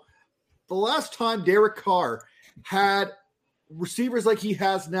Adams. So the last time Derek Carr had receivers like he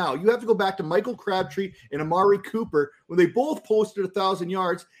has now, you have to go back to Michael Crabtree and Amari Cooper when they both posted 1,000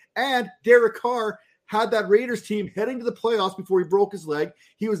 yards, and Derek Carr had that Raiders team heading to the playoffs before he broke his leg.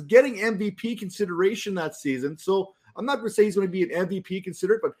 He was getting MVP consideration that season. So I'm not going to say he's going to be an MVP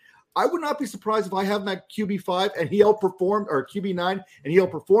considered, but I would not be surprised if I have him at QB5 and he outperformed, or QB9 and he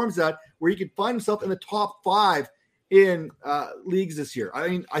outperforms that, where he could find himself in the top 5 in leagues this year. I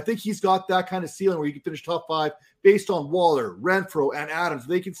mean, I think he's got that kind of ceiling where he can finish top 5 based on Waller, Renfro, and Adams. If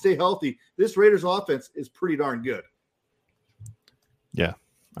they can stay healthy, this Raiders offense is pretty darn good. Yeah,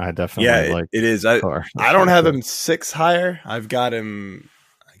 I definitely like it is. I don't have him 6 higher. I've got him,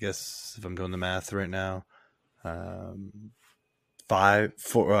 I guess, if I'm doing the math right now,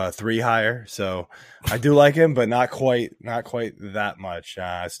 3 higher. So I do like him, but not quite that much.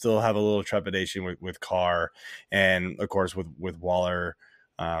 I still have a little trepidation with Carr, and of course with Waller.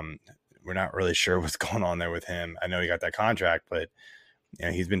 We're not really sure what's going on there with him. I know he got that contract, but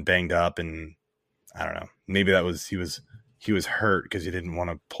he's been banged up, and I don't know. Maybe that was he was hurt because he didn't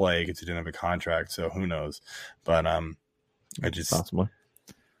want to play because he didn't have a contract. So who knows? But I just possibly.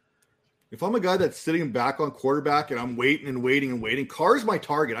 If I'm a guy that's sitting back on quarterback and I'm waiting, Carr's my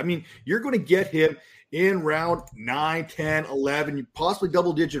target. I mean, you're going to get him in round 9, 10, 11, possibly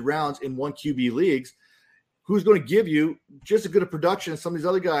double-digit rounds in 1 QB leagues. Who's going to give you just as good a production as some of these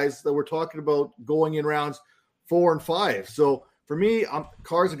other guys that we're talking about going in rounds 4 and 5. So for me,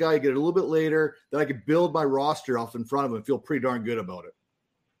 Carr's a guy I get a little bit later that I could build my roster off in front of him and feel pretty darn good about it.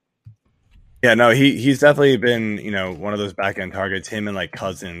 Yeah, no, he's definitely been, one of those back end targets. Him and like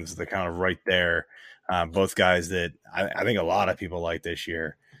Cousins, they're kind of right there. Both guys that I think a lot of people like this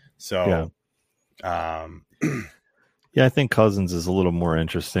year. So, yeah, I think Cousins is a little more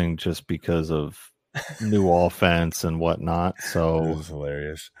interesting just because of new offense and whatnot. So this is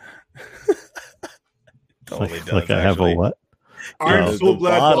hilarious. Totally does, like I have a what? I'm so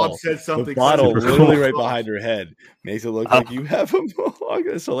glad Bob said something. The bottle literally right behind your head makes it look like you have a mohawk.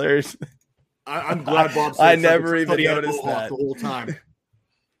 That's hilarious. I'm glad Bob said I something. never even noticed that the whole time.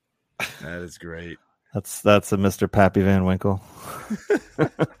 That is great. That's a Mr. Pappy Van Winkle.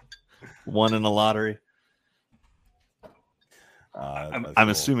 Won in the lottery. I'm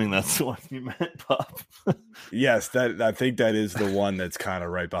assuming that's the one you meant, Bob. Yes, I think that is the one that's kind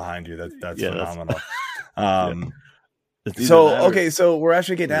of right behind you. That's phenomenal. So we're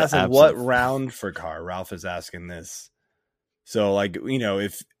actually getting asked like, what round for Carr? Ralph is asking this. So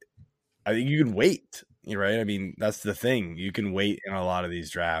if I think you can wait, right? I mean, that's the thing. You can wait in a lot of these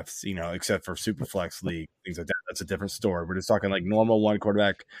drafts, except for Superflex League, things like that. That's a different story. We're just talking like normal 1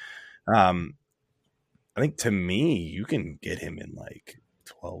 quarterback. I think to me, you can get him in like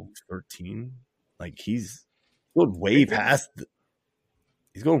 12, 13. Like he's going way past that,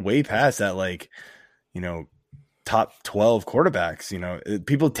 like, top 12 quarterbacks.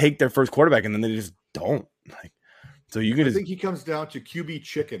 People take their first quarterback and then they just don't. Like, so you could. I think he comes down to QB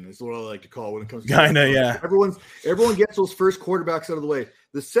chicken is what I like to call it when it comes to kinda, yeah. Everyone gets those first quarterbacks out of the way.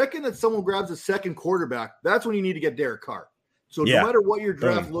 The second that someone grabs a second quarterback, that's when you need to get Derek Carr. So no matter what your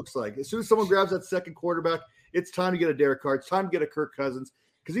draft looks like, as soon as someone grabs that second quarterback, it's time to get a Derek Carr. It's time to get a Kirk Cousins,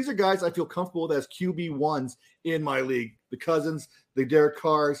 because these are guys I feel comfortable with as QB1s in my league. The Cousins, the Derek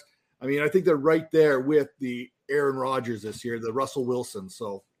Carrs. I mean, I think they're right there with the Aaron Rodgers this year, the Russell Wilson.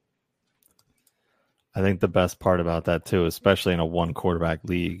 So I think the best part about that too, especially in a 1 quarterback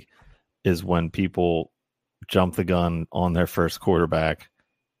league, is when people jump the gun on their first quarterback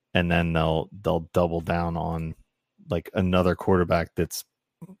and then they'll double down on like another quarterback that's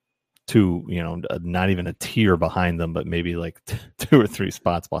not even a tier behind them, but maybe like 2 or 3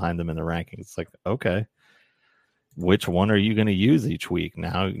 spots behind them in the rankings. It's like, okay, which one are you going to use each week?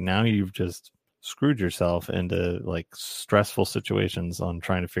 Now you've just screwed yourself into like stressful situations on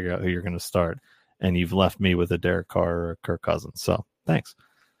trying to figure out who you're going to start. And you've left me with a Derek Carr or a Kirk Cousins. So thanks.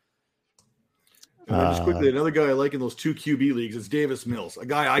 And then just quickly, another guy I like in those 2 QB leagues is Davis Mills, a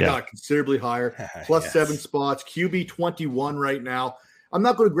guy I got considerably higher, plus 7 spots, QB 21 right now. I'm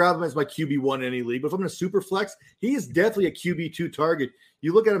not going to grab him as my QB1 in any league, but if I'm going to super flex, he is definitely a QB2 target.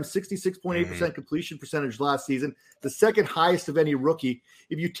 You look at him, 66.8% completion percentage last season, the second highest of any rookie.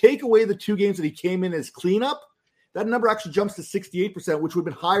 If you take away the 2 games that he came in as cleanup, that number actually jumps to 68%, which would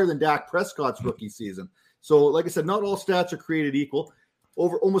have been higher than Dak Prescott's rookie season. So, like I said, not all stats are created equal.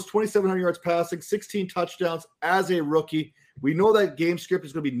 Over almost 2,700 yards passing, 16 touchdowns as a rookie. We know that game script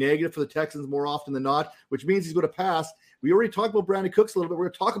is going to be negative for the Texans more often than not, which means he's going to pass. We already talked about Brandon Cooks a little bit. We're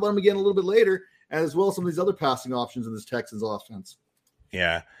going to talk about him again a little bit later. as well as some of these other passing options in this Texans offense.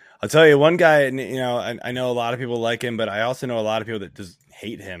 Yeah. I'll tell you one guy, and I know a lot of people like him, but I also know a lot of people that just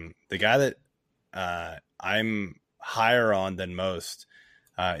hate him. The guy that I'm higher on than most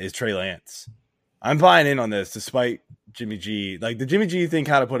is Trey Lance. I'm buying in on this despite Jimmy G. Like the Jimmy G thing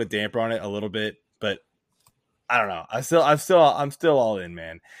kind of put a damper on it a little bit, but I don't know. I'm still all in,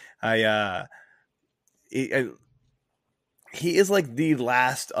 man. He is like the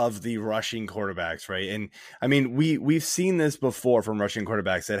last of the rushing quarterbacks, right? And I mean, we've seen this before from rushing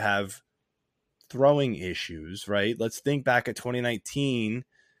quarterbacks that have throwing issues, right? Let's think back at 2019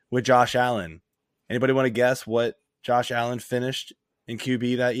 with Josh Allen. Anybody want to guess what Josh Allen finished in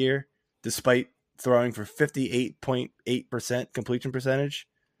QB that year, despite throwing for 58.8% completion percentage?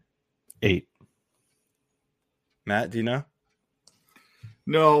 8. Matt, do you know?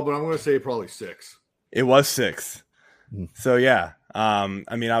 No, but I'm going to say probably 6. It was 6. So yeah, I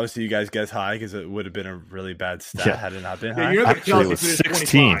mean, obviously you guys guess high because it would have been a really bad stat had it not been high. You're not Actually, it was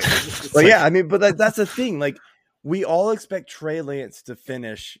 16. But yeah, I mean, but that's the thing. Like, we all expect Trey Lance to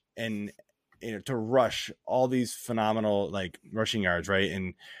finish and to rush all these phenomenal like rushing yards, right?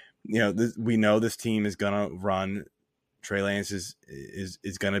 And we know this team is gonna run. Trey Lance is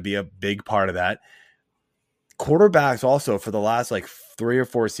going to be a big part of that. Quarterbacks also for the last like 3 or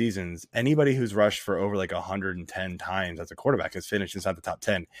 4 seasons, anybody who's rushed for over like 110 times as a quarterback has finished inside the top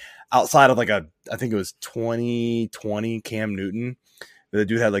 10 outside of like I think it was 2020 Cam Newton. The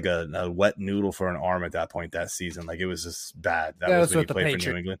dude had like a wet noodle for an arm at that point that season. Like it was just bad. That was when he played for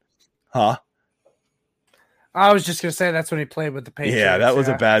New England. Huh? I was just going to say that's when he played with the Patriots. Yeah, that was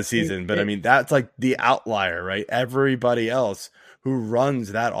a bad season. But I mean, that's like the outlier, right? Everybody else who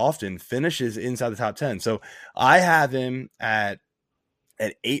runs that often finishes inside the top 10. So I have him at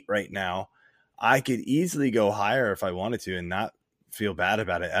 8 right now. I could easily go higher if I wanted to and not feel bad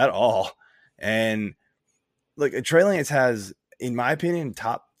about it at all. And look, Trey Lance has, in my opinion,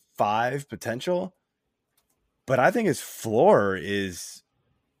 top 5 potential, but I think his floor is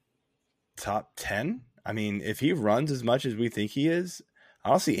top 10. I mean, if he runs as much as we think he is, I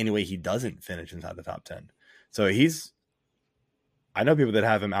don't see any way he doesn't finish inside the top 10. So I know people that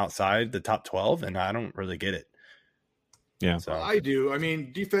have him outside the top 12, and I don't really get it. Yeah. So I do. I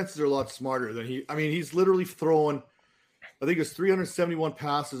mean, defenses are a lot smarter than he. I mean, he's literally throwing, I think it's 371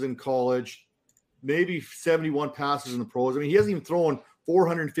 passes in college, maybe 71 passes in the pros. I mean, he hasn't even thrown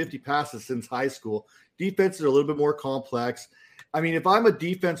 450 passes since high school. Defenses are a little bit more complex. I mean, if I'm a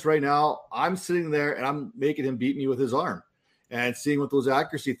defense right now, I'm sitting there and I'm making him beat me with his arm and seeing what those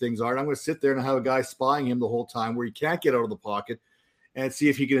accuracy things are. And I'm going to sit there and have a guy spying him the whole time where he can't get out of the pocket and see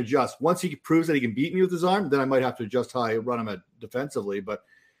if he can adjust. Once he proves that he can beat me with his arm, then I might have to adjust how I run him at defensively. But,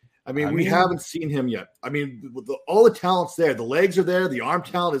 I mean, we haven't seen him yet. I mean, all the talent's there. The legs are there. The arm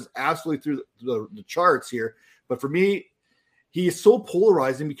talent is absolutely through the charts here. But for me, he is so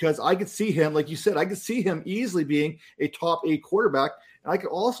polarizing because I could see him, like you said, I could see him easily being a top 8 quarterback. And I could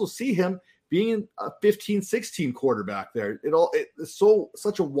also see him being a 15, 16 quarterback there. It's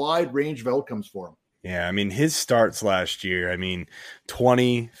such a wide range of outcomes for him. Yeah, I mean, his starts last year,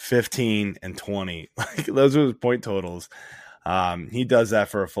 20, 15, and 20. Like those were his point totals. He does that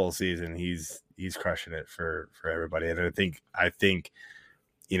for a full season. He's crushing it for everybody. And I think,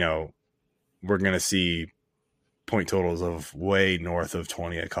 we're going to see point totals of way north of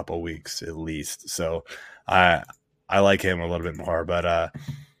 20 a couple weeks at least. So I like him a little bit more, but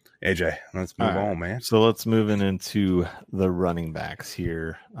AJ, let's move on, man. So let's move into the running backs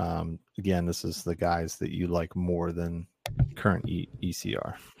here. Again, this is the guys that you like more than current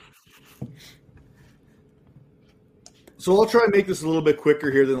ECR. So I'll try and make this a little bit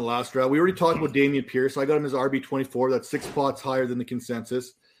quicker here than the last round. We already talked about Dameon Pierce. I got him as RB24. That's 6 spots higher than the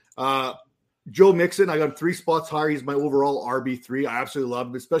consensus. Joe Mixon, I got him 3 spots higher. He's my overall RB3. I absolutely love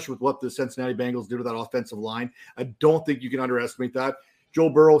him, especially with what the Cincinnati Bengals did with that offensive line. I don't think you can underestimate that. Joe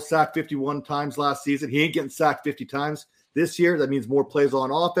Burrow sacked 51 times last season. He ain't getting sacked 50 times this year. That means more plays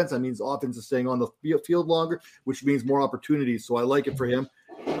on offense. That means offense is staying on the field longer, which means more opportunities. So I like it for him.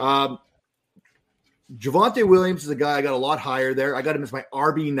 Javonte Williams is a guy I got a lot higher there. I got him as my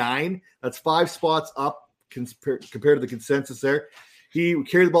RB9. That's 5 spots up compared to the consensus there. He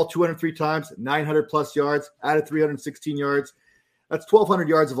carried the ball 203 times, 900-plus yards, added 316 yards. That's 1,200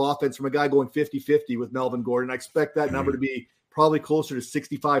 yards of offense from a guy going 50-50 with Melvin Gordon. I expect that number to be probably closer to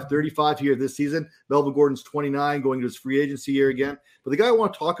 65-35 here this season. Melvin Gordon's 29, going to his free agency year again. But the guy I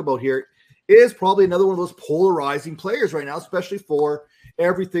want to talk about here is probably another one of those polarizing players right now, especially for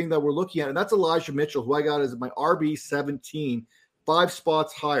everything that we're looking at. And that's Elijah Mitchell, who I got as my RB17, 5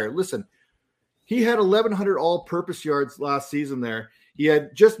 spots higher. Listen, he had 1,100 all-purpose yards last season there. He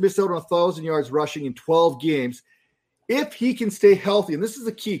had just missed out on 1,000 yards rushing in 12 games. If he can stay healthy, and this is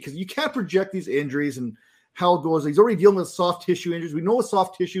the key, because you can't project these injuries and how it goes. He's already dealing with soft tissue injuries. We know a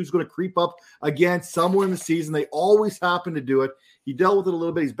soft tissue is going to creep up again somewhere in the season. They always happen to do it. He dealt with it a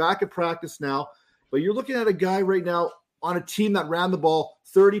little bit. He's back at practice now. But you're looking at a guy right now on a team that ran the ball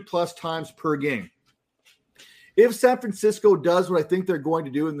 30-plus times per game. If San Francisco does what I think they're going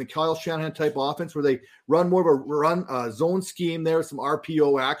to do in the Kyle Shanahan-type offense, where they run more of a zone scheme there, some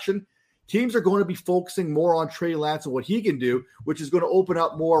RPO action, teams are going to be focusing more on Trey Lance and what he can do, which is going to open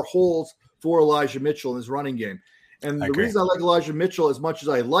up more holes for Elijah Mitchell in his running game. And the reason I like Elijah Mitchell as much as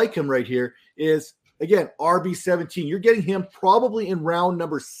I like him right here is, again, RB17. You're getting him probably in round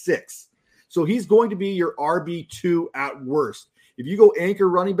number 6. So he's going to be your RB2 at worst. If you go anchor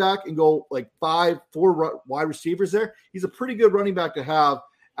running back and go like 4 wide receivers there, he's a pretty good running back to have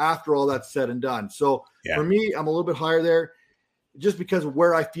after all that's said and done. So for me, I'm a little bit higher there just because of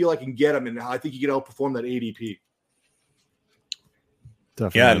where I feel I can get him, and I think he can outperform that ADP.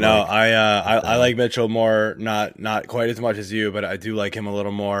 Definitely. Yeah, no, I like Mitchell more, not quite as much as you, but I do like him a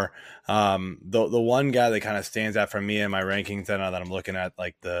little more. The one guy that kind of stands out for me in my rankings now that I'm looking at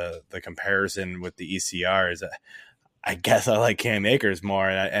like the comparison with the ECR is I guess I like Cam Akers more,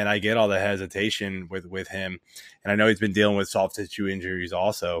 and I get all the hesitation with him, and I know he's been dealing with soft tissue injuries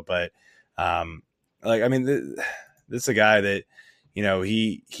also, but this is a guy that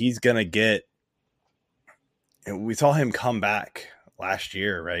he's gonna get. We saw him come back last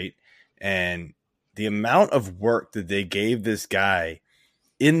year, right? And the amount of work that they gave this guy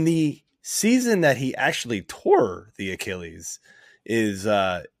in the season that he actually tore the Achilles is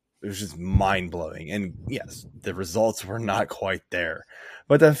it was just mind-blowing. And yes, the results were not quite there.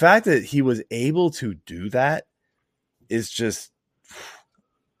 But the fact that he was able to do that is just,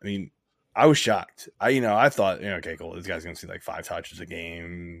 I was shocked. I thought, okay, cool, this guy's going to see like 5 touches a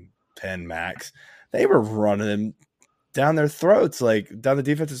game, 10 max. They were running him down their throats, like down the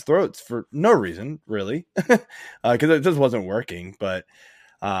defense's throats for no reason, really, because it just wasn't working. But,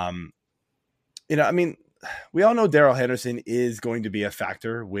 we all know Darrell Henderson is going to be a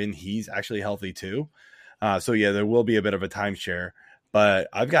factor when he's actually healthy too. So yeah, there will be a bit of a timeshare, but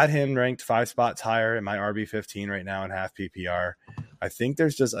I've got him ranked 5 spots higher in my RB15 right now in half PPR. I think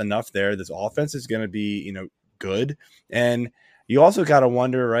there's just enough there. This offense is going to be, good. And you also got to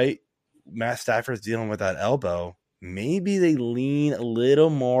wonder, right? Matt Stafford's dealing with that elbow. Maybe they lean a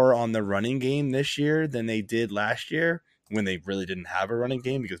little more on the running game this year than they did last year, when they really didn't have a running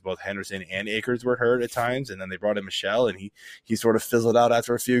game because both Henderson and Akers were hurt at times. And then they brought in Michelle and he sort of fizzled out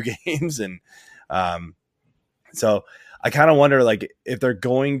after a few games. And so I kind of wonder like if they're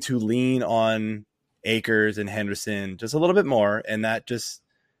going to lean on Akers and Henderson just a little bit more. And that just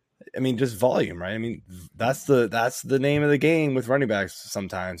volume, right? That's the name of the game with running backs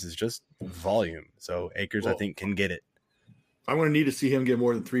sometimes is just volume. So Akers, I think, can get it. I'm going to need to see him get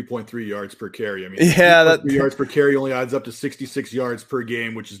more than 3.3 yards per carry. 3 yards per carry only adds up to 66 yards per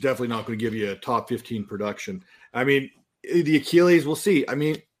game, which is definitely not going to give you a top 15 production. The Achilles, we'll see.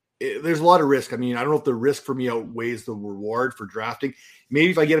 There's a lot of risk. I don't know if the risk for me outweighs the reward for drafting. Maybe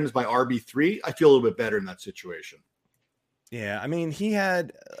if I get him as my RB3, I feel a little bit better in that situation. Yeah,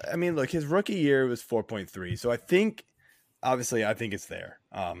 look, his rookie year was 4.3. So I think it's there.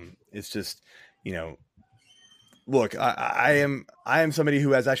 It's just, look, I am somebody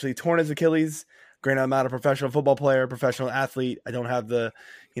who has actually torn his Achilles. Granted, I'm not a professional football player, professional athlete. I don't have the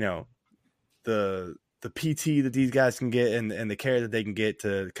PT that these guys can get and the care that they can get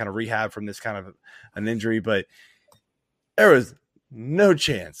to kind of rehab from this kind of an injury. But there was no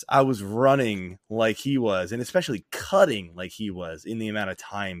chance I was running like he was, and especially cutting like he was in the amount of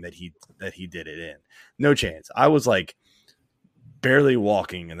time that he did it in. No chance. I was like barely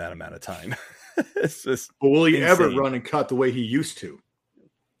walking in that amount of time. It's just but will he insane. ever run and cut the way he used to?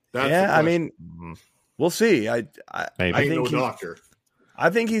 We'll see. I think no doctor. I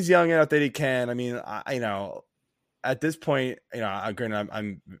think he's young enough that he can. At this point, granted,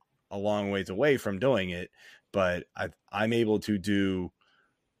 I'm a long ways away from doing it, but I'm able to do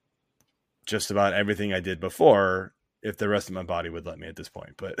just about everything I did before if the rest of my body would let me at this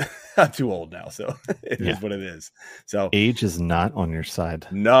point. But I'm too old now, so it is what it is. So age is not on your side.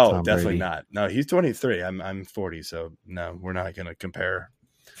 No, Tom definitely Brady. not. No, he's 23. I'm 40. So no, we're not going to compare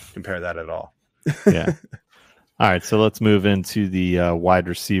that at all. Yeah. All right, so let's move into the wide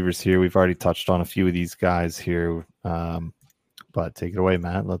receivers here. We've already touched on a few of these guys here, but take it away,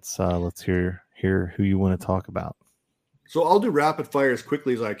 Matt. Let's hear who you want to talk about. So I'll do rapid fire as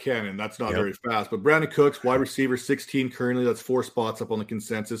quickly as I can, and that's not very fast. But Brandon Cooks, wide receiver, 16 currently. That's 4 spots up on the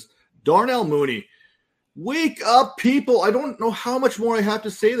consensus. Darnell Mooney, Wake up, people. I don't know how much more I have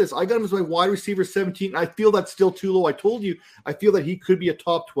to say this. I got him as my wide receiver 17. I feel that's still too low. I told you, I feel that he could be a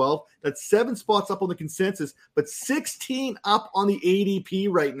top 12. That's 7 spots up on the consensus, but 16 up on the ADP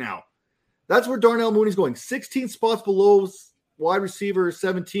right now. That's where Darnell Mooney's going. 16 spots below wide receiver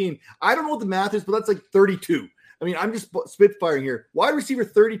 17. I don't know what the math is, but that's like 32. I mean, I'm just spitfiring here. Wide receiver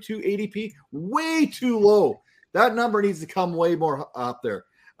 32 ADP, way too low. That number needs to come way more up there.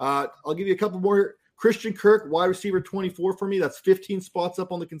 I'll give you a couple more here. Christian Kirk, wide receiver 24 for me. That's 15 spots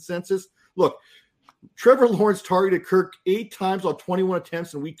up on the consensus. Look, Trevor Lawrence targeted Kirk 8 times on 21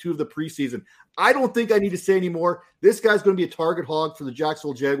 attempts in week 2 of the preseason. I don't think I need to say anymore. This guy's going to be a target hog for the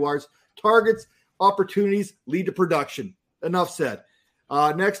Jacksonville Jaguars. Targets, opportunities, lead to production. Enough said.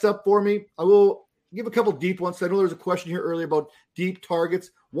 Next up for me, I will give a couple deep ones. I know there was a question here earlier about deep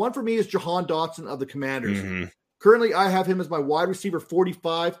targets. One for me is Jahan Dotson of the Commanders. Mm-hmm. Currently, I have him as my wide receiver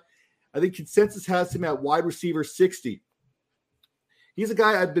 45. I think consensus has him at wide receiver 60. He's a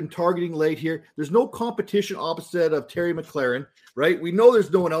guy I've been targeting late here. There's no competition opposite of Terry McLaurin, right? We know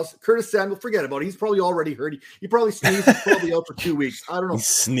there's no one else. Curtis Samuel, forget about it. He's probably already hurt. He probably sneezed. He's probably out for 2 weeks. I don't know. He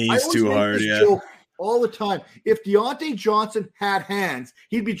sneezed too hard, yeah. All the time. If Deontay Johnson had hands,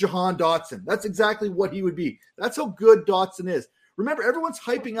 he'd be Jahan Dotson. That's exactly what he would be. That's how good Dotson is. Remember, everyone's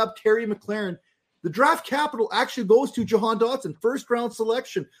hyping up Terry McLaurin. The draft capital actually goes to Jahan Dotson, first-round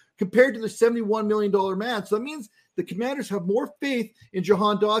selection, compared to the $71 million man. So that means the Commanders have more faith in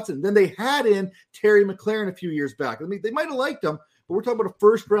Jahan Dotson than they had in Terry McLaurin a few years back. I mean, they might have liked him, but we're talking about a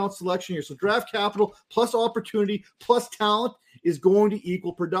first-round selection here. So draft capital plus opportunity plus talent is going to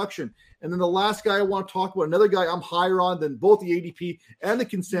equal production. And then the last guy I want to talk about, another guy I'm higher on than both the ADP and the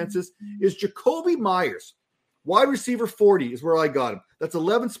consensus, is Jakobi Meyers. Wide receiver 40 is where I got him. That's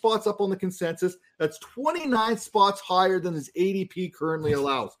 11 spots up on the consensus. That's 29 spots higher than his ADP currently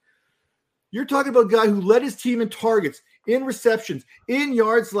allows. You're talking about a guy who led his team in targets, in receptions, in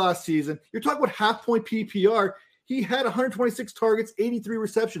yards last season. You're talking about half-point PPR. He had 126 targets, 83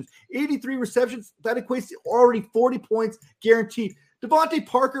 receptions. 83 receptions, that equates to already 40 points guaranteed. Devontae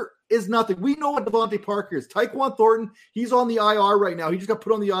Parker is nothing. We know what Devontae Parker is. Tyquan Thornton, he's on the IR right now. He just got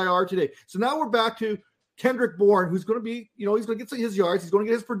put on the IR today. So now we're back to Kendrick Bourne, who's going to be, he's going to get his yards. He's going to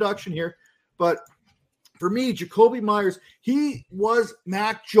get his production here. But for me, Jakobi Meyers, he was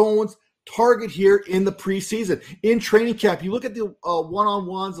Mac Jones' target here in the preseason, in training camp. You look at the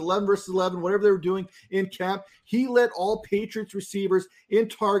one-on-ones, 11 versus 11, whatever they were doing in camp. He led all Patriots receivers in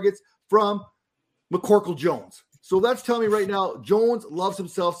targets from McCorkle Jones. So that's telling me right now, Jones loves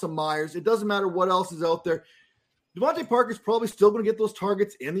himself some Myers. It doesn't matter what else is out there. Devontae Parker's probably still going to get those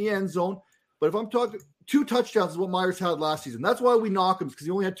targets in the end zone. But if I'm talking 2 touchdowns is what Myers had last season. That's why we knock him, because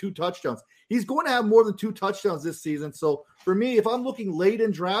he only had 2 touchdowns. He's going to have more than 2 touchdowns this season. So for me, if I'm looking late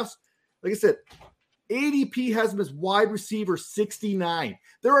in drafts, like I said, ADP has him as wide receiver 69.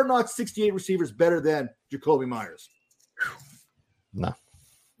 There are not 68 receivers better than Jakobi Meyers. No.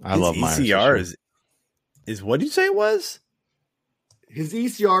 I love Myers. ECR is what did you say it was? His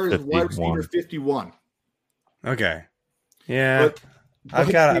ECR is wide receiver 51. Okay. Yeah. But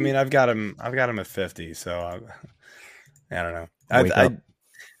I've got him at 50, so I don't know.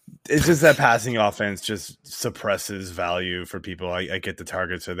 It's just that passing offense just suppresses value for people. I get the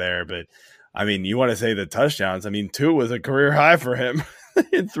targets are there, but I mean, you want to say the touchdowns. I mean, 2 was a career high for him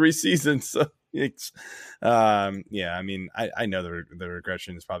in 3 seasons. So it's, yeah, I mean, I know the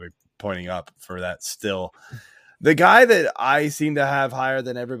regression is probably pointing up for that still. The guy that I seem to have higher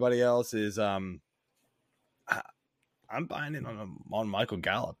than everybody else is, I'm buying it on Michael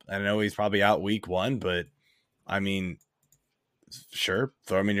Gallup. I know he's probably out week 1, but I mean, sure,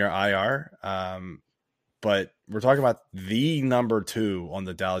 throw him in your IR. But we're talking about the number 2 on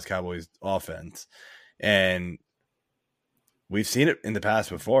the Dallas Cowboys offense. And we've seen it in the past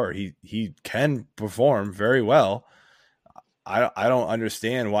before. He can perform very well. I don't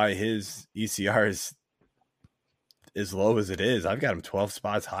understand why his ECR is as low as it is. I've got him 12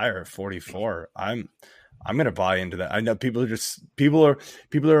 spots higher at 44. I'm going to buy into that. I know people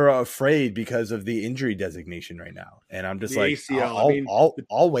are afraid because of the injury designation right now, and I'm just like, ACL,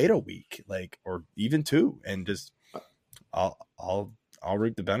 I'll wait a week, or even 2, and just I'll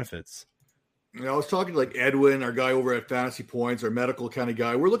reap the benefits. I was talking to Edwin, our guy over at Fantasy Points, our medical kind of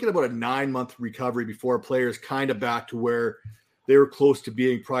guy. We're looking at about a 9-month recovery before a player is kind of back to where they were close to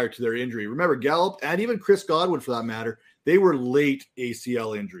being prior to their injury. Remember, Gallup and even Chris Godwin, for that matter, they were late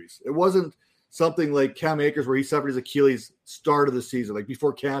ACL injuries. It wasn't something like Cam Akers where he suffered his Achilles start of the season,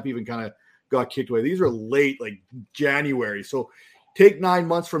 before camp even kind of got kicked away. These are late, January. So take 9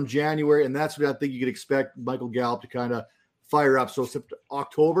 months from January, and that's what I think you could expect Michael Gallup to kind of fire up. So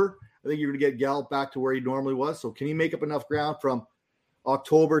October, I think you're going to get Gallup back to where he normally was. So can he make up enough ground from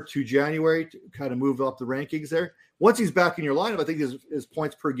October to January to kind of move up the rankings there? Once he's back in your lineup, I think his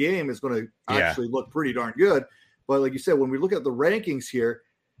points per game is going to actually look pretty darn good. But like you said, when we look at the rankings here,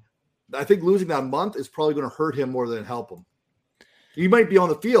 I think losing that month is probably going to hurt him more than help him. He might be on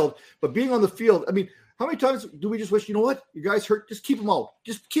the field, but being on the field, I mean, how many times do we just wish, you know what, you guys hurt, just keep him out.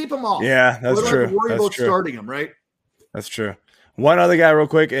 Just keep him off. Yeah, that's we don't true. have to worry That's about true. starting him, right? That's true. One other guy real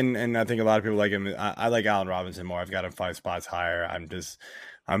quick, and I think a lot of people like him. I like Allen Robinson more. I've got him 5 spots higher.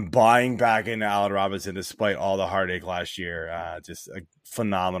 I'm buying back into Allen Robinson despite all the heartache last year. Just a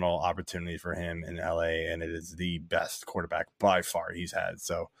phenomenal opportunity for him in LA, and it is the best quarterback by far he's had.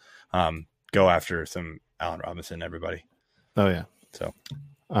 So go after some Allen Robinson, everybody. Oh, yeah. So,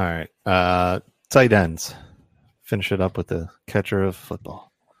 all right. Tight ends. Finish it up with the catcher of football.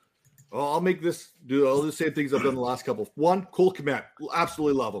 Well, I'll do all the same things I've done the last couple. One, Cole Kmet.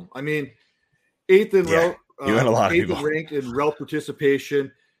 Absolutely love him. I mean, 8th in route. You got a lot of 8th people ranked in route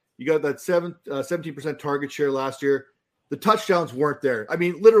participation. You got that 17% target share last year. The touchdowns weren't there. I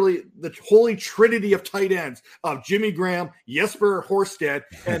mean, literally the holy trinity of tight ends of Jimmy Graham, Jesper Horsted,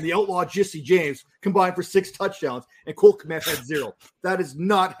 and the outlaw Jesse James combined for 6 touchdowns, and Cole Kmet had 0. That is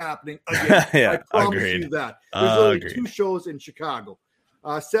not happening again. Yeah, I promise agreed. you that. There's only Agreed. 2 shows in Chicago.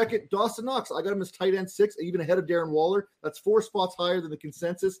 Second, Dawson Knox. I got him as tight end 6, even ahead of Darren Waller. That's 4 spots higher than the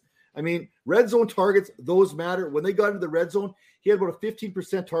consensus. I mean, red zone targets, those matter. When they got into the red zone, he had about a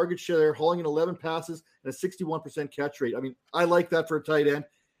 15% target share there, hauling in 11 passes and a 61% catch rate. I mean, I like that for a tight end.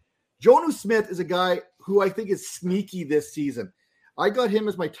 Jonnu Smith is a guy who I think is sneaky this season. I got him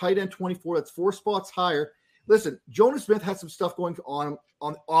as my tight end 24. That's 4 spots higher. Listen, Jonnu Smith had some stuff going on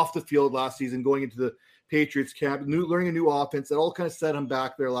off the field last season, going into the Patriots camp, learning a new offense. That all kind of set him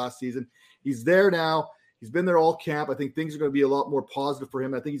back there last season. He's there now. He's been there all camp. I think things are going to be a lot more positive for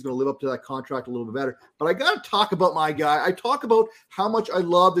him. I think he's going to live up to that contract a little bit better. But I got to talk about my guy. I talk about how much I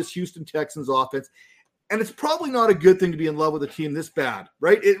love this Houston Texans offense. And it's probably not a good thing to be in love with a team this bad,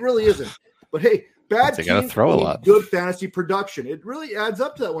 right? It really isn't. But hey, bad They gotta teams throw a need lot. good fantasy production. It really adds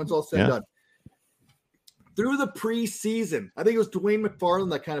up to that when it's all said and Yeah. done. Through the preseason, I think it was Dwayne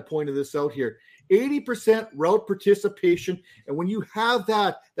McFarland that kind of pointed this out here. 80% route participation. And when you have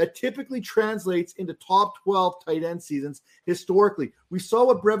that typically translates into top 12 tight end seasons historically. We saw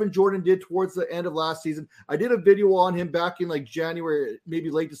what Brevin Jordan did towards the end of last season. I did a video on him back in like January, maybe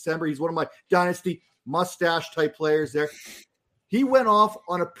late December. He's one of my dynasty mustache type players there. He went off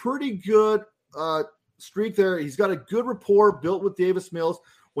on a pretty good streak there. He's got a good rapport built with Davis Mills.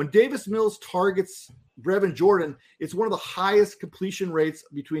 When Davis Mills targets Brevin Jordan, it's one of the highest completion rates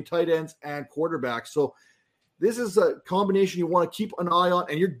between tight ends and quarterbacks. So this is a combination you want to keep an eye on,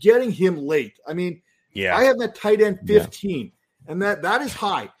 and you're getting him late. I mean, I have that tight end 15, and that is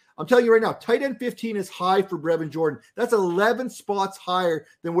high. I'm telling you right now, tight end 15 is high for Brevin Jordan. That's 11 spots higher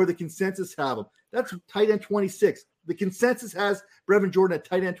than where the consensus have him. That's tight end 26. The consensus has Brevin Jordan at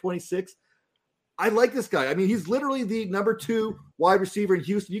tight end 26. I like this guy. I mean, he's literally the number 2 wide receiver in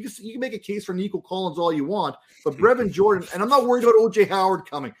Houston. You can make a case for Nico Collins all you want, but Brevin Jordan, and I'm not worried about O.J. Howard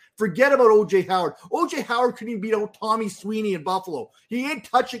coming. Forget about O.J. Howard. O.J. Howard couldn't even beat out Tommy Sweeney in Buffalo. He ain't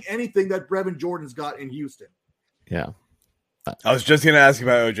touching anything that Brevin Jordan's got in Houston. Yeah. I was just going to ask you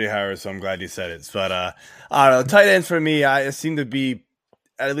about O.J. Howard, so I'm glad you said it. But I don't know. Tight ends for me, I seem to be,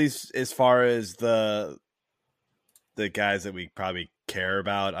 at least as far as the guys that we probably care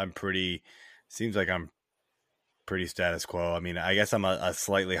about, seems like I'm pretty status quo. I mean, I guess I'm a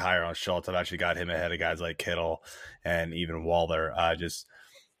slightly higher on Schultz. I've actually got him ahead of guys like Kittle and even Waller.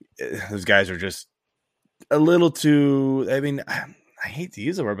 Those guys are just a little too, I mean, I hate to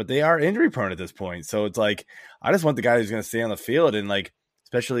use the word, but they are injury prone at this point. So it's like, I just want the guy who's going to stay on the field. And like,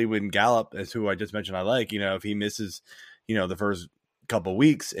 especially when Gallup is who I just mentioned, I like, if he misses, the first couple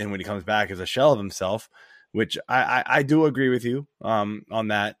weeks and when he comes back as a shell of himself, which I do agree with you on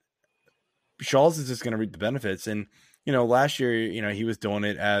that. Schultz is just going to reap the benefits. And, last year, he was doing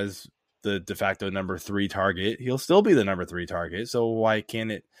it as the de facto number 3 target. He'll still be the number 3 target. So why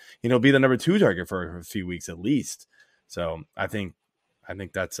can't it, be the number 2 target for a few weeks at least? So I think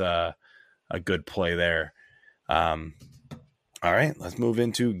that's a good play there. All right, let's move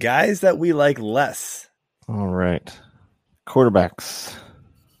into guys that we like less. All right. Quarterbacks.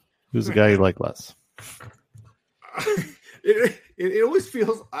 Who's the guy you like less? It always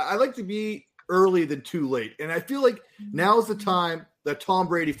feels, I like to be early than too late. And I feel like now's the time that Tom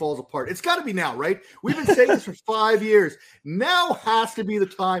Brady falls apart. It's got to be now, right? We've been saying this for 5 years. Now has to be the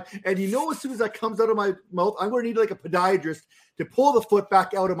time. And as soon as that comes out of my mouth, I'm going to need like a podiatrist to pull the foot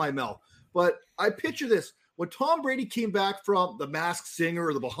back out of my mouth. But I picture this. when Tom Brady came back from the Masked Singer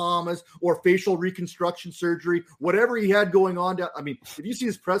or the Bahamas or facial reconstruction surgery, whatever he had going on. I mean, if you see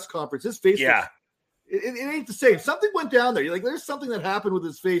his press conference, his face, it ain't the same. Something went down there. You're like, there's something that happened with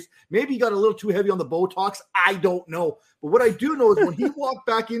his face. Maybe he got a little too heavy on the Botox. I don't know. But what I do know is when he walked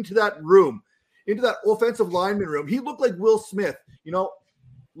back into that room, into that offensive lineman room, he looked like Will Smith,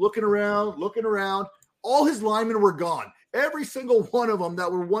 looking around. All his linemen were gone. Every single one of them that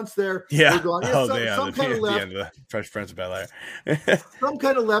were once there were gone. Some kind of left. Fresh Prince of Bel-Air. Some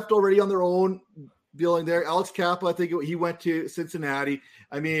kind of left already on their own dealing there. Alex Kappa, I think he went to Cincinnati.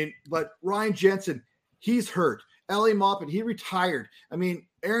 I mean, but Ryan Jensen, he's hurt. L.A. Moppet, he retired. I mean,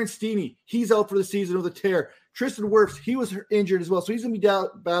 Aaron Steeney, he's out for the season with a tear. Tristan Wirfs, he was injured as well. So he's going to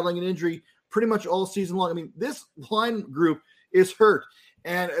be battling an injury pretty much all season long. I mean, this line group is hurt.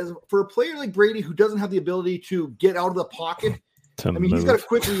 And as for a player like Brady who doesn't have the ability to get out of the pocket, he's got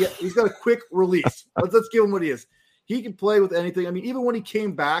a quick release. Let's give him what he is. He can play with anything. I mean, even when he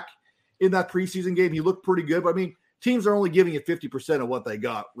came back in that preseason game, he looked pretty good. But I mean, teams are only giving you 50% of what they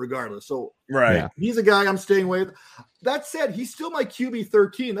got, regardless. So he's a guy I'm staying with. That said, he's still my QB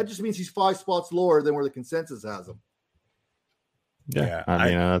 13. That just means he's 5 spots lower than where the consensus has him. Yeah. I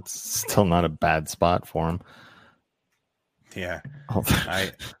mean, that's still not a bad spot for him. Yeah. That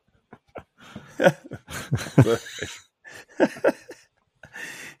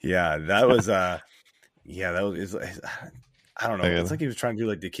was I don't know. It's like he was trying to do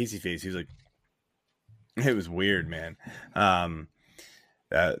like the Casey face. He was like, it was weird, man.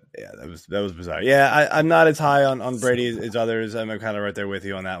 That was bizarre. Yeah, I'm not as high on Brady as others. I'm kind of right there with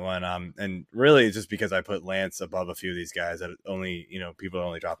you on that one. And really it's just because I put Lance above a few of these guys that only, people are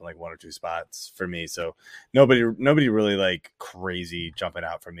only dropping like 1 or 2 spots for me. So nobody really like crazy jumping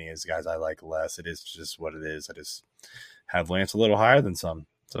out for me as guys I like less. It is just what it is. I just have Lance a little higher than some.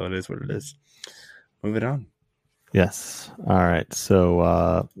 So it is what it is. Moving on. Yes. All right.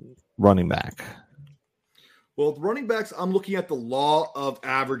 So running back. Well, running backs, I'm looking at the law of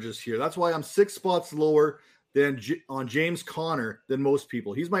averages here. That's why I'm 6 spots lower than on James Conner than most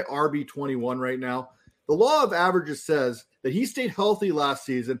people. He's my RB21 right now. The law of averages says that he stayed healthy last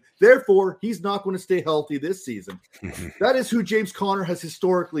season. Therefore, he's not going to stay healthy this season. That is who James Conner has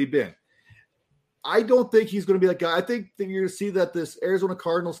historically been. I don't think he's going to be that guy. I think that you're going to see that this Arizona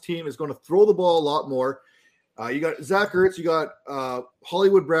Cardinals team is going to throw the ball a lot more. You got Zach Ertz, you got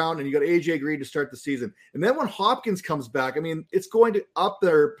Hollywood Brown, and you got AJ Green to start the season. And then when Hopkins comes back, I mean, it's going to up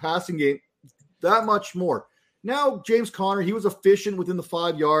their passing game that much more. Now, James Conner, he was efficient within the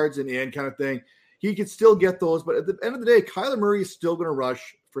 5 yards and in kind of thing. He could still get those. But at the end of the day, Kyler Murray is still going to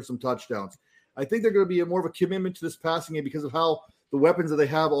rush for some touchdowns. I think they're going to be more of a commitment to this passing game because of how the weapons that they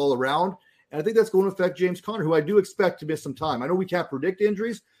have all around. And I think that's going to affect James Conner, who I do expect to miss some time. I know we can't predict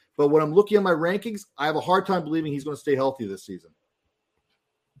injuries, but when I'm looking at my rankings, I have a hard time believing he's going to stay healthy this season.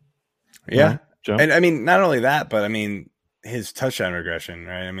 Yeah. And I mean, not only that, but I mean, his touchdown regression,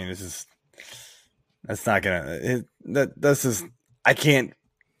 right? I mean,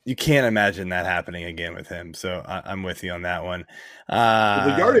 you can't imagine that happening again with him. So I'm with you on that one.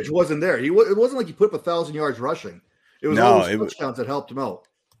 The yardage wasn't there. It wasn't like he put up 1,000 yards rushing. It was all those touchdowns that helped him out.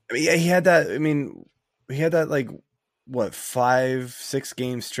 I mean, he had that like, 5-6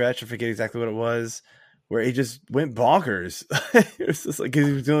 game stretch. I forget exactly what it was, where he just went bonkers. It was just like, 'cause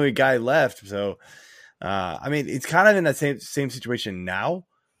he was the only guy left. So, I mean, it's kind of in that same situation now,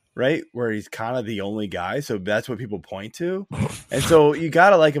 right? Where he's kind of the only guy. So that's what people point to. And so you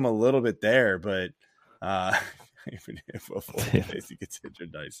got to like him a little bit there, but, even if a full face, he gets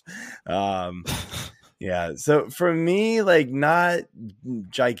injured nice. Yeah. So for me, like not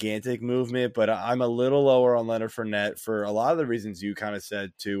gigantic movement, but I'm a little lower on Leonard Fournette for a lot of the reasons you kind of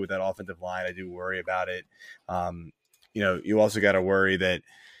said too, with that offensive line. I do worry about it. You also got to worry that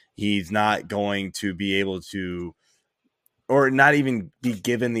he's not going to be able to, or not even be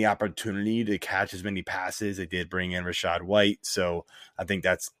given the opportunity to catch as many passes. They did bring in Rachaad White. So I think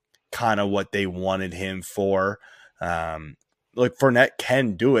that's kind of what they wanted him for. Like Fournette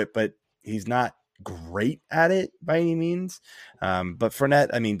can do it, but he's not great at it by any means. But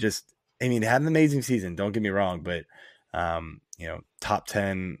Fournette, had an amazing season. Don't get me wrong, but top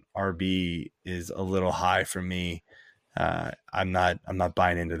 10 RB is a little high for me. I'm not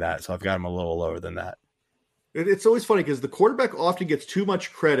buying into that. So I've got him a little lower than that. It's always funny because the quarterback often gets too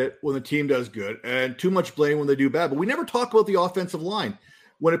much credit when the team does good and too much blame when they do bad. But we never talk about the offensive line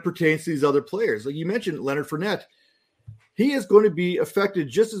when it pertains to these other players. Like you mentioned, Leonard Fournette, he is going to be affected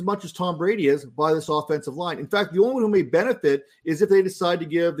just as much as Tom Brady is by this offensive line. In fact, the only one who may benefit is if they decide to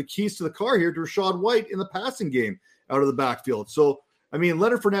give the keys to the car here to Rachaad White in the passing game out of the backfield. So I mean,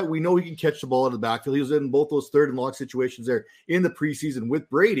 Leonard Fournette, we know he can catch the ball out of the backfield. He was in both those third and long situations there in the preseason with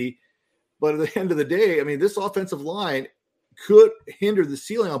Brady. But at the end of the day, I mean, this offensive line could hinder the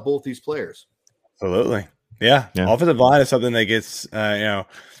ceiling on both these players. Absolutely. Yeah. Offensive line is something that gets, I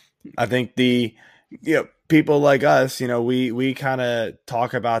think people like us, we kind of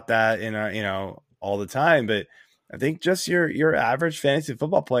talk about that in our, all the time, but I think just your average fantasy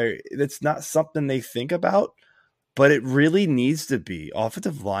football player, that's not something they think about, but it really needs to be.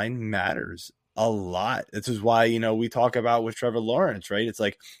 Offensive line matters a lot. This is why, we talk about with Trevor Lawrence, right? It's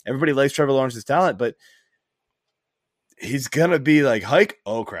like everybody likes Trevor Lawrence's talent, but he's gonna be like hike.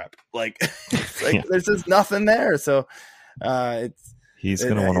 Oh crap! Like, there's just nothing there. So he's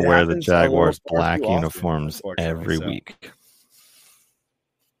gonna want to wear the Jaguars black uniforms every week.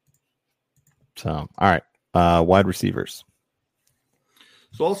 So all right, wide receivers.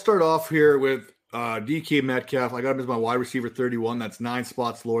 So I'll start off here with DK Metcalf. I got him as my wide receiver 31. That's 9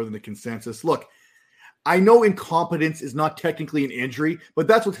 spots lower than the consensus. Look, I know incompetence is not technically an injury, but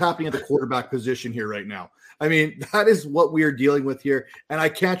that's what's happening at the quarterback position here right now. I mean, that is what we are dealing with here, and I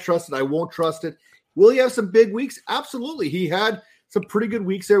can't trust it. I won't trust it. Will he have some big weeks? Absolutely. He had some pretty good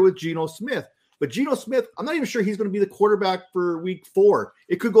weeks there with Geno Smith. But Geno Smith, I'm not even sure he's going to be the quarterback for week 4.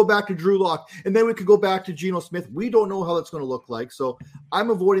 It could go back to Drew Lock, and then we could go back to Geno Smith. We don't know how that's going to look like. So I'm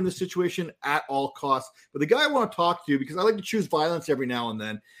avoiding the situation at all costs. But the guy I want to talk to, because I like to choose violence every now and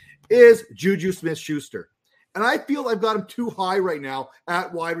then, is Juju Smith-Schuster. And I feel I've got him too high right now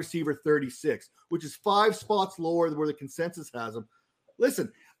at wide receiver 36, which is 5 spots lower than where the consensus has him.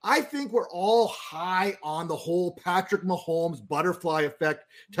 Listen, I think we're all high on the whole Patrick Mahomes butterfly effect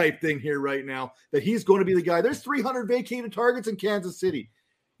type thing here right now, that he's going to be the guy. There's 300 vacated targets in Kansas City.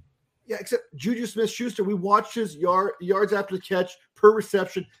 Yeah, except Juju Smith-Schuster, we watched his yards after the catch per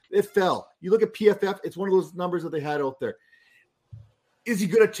reception. It fell. You look at PFF, it's one of those numbers that they had out there. Is he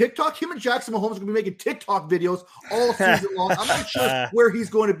good at TikTok? Him and Jackson Mahomes are going to be making TikTok videos all season long. I'm not sure where he's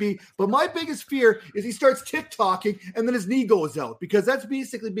going to be, but my biggest fear is he starts TikToking and then his knee goes out, because that's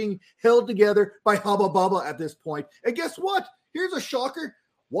basically being held together by Hubba Bubba at this point. And guess what? Here's a shocker.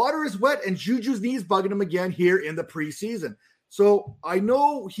 Water is wet and Juju's knee's bugging him again here in the preseason. So I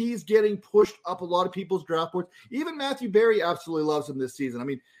know he's getting pushed up a lot of people's draft boards. Even Matthew Berry absolutely loves him this season. I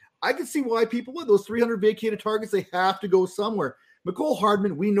mean, I can see why people with those 300 vacated targets, they have to go somewhere. Mecole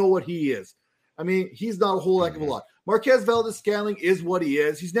Hardman, we know what he is. I mean, he's not a whole heck of a lot. Marquez Valdes-Scantling is what he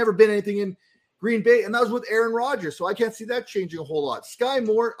is. He's never been anything in Green Bay, and that was with Aaron Rodgers, so I can't see that changing a whole lot. Sky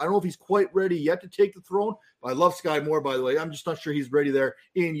Moore, I don't know if he's quite ready yet to take the throne, but I love Sky Moore, by the way. I'm just not sure he's ready there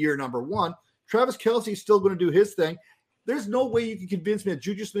in year number 1. Travis Kelce is still going to do his thing. There's no way you can convince me that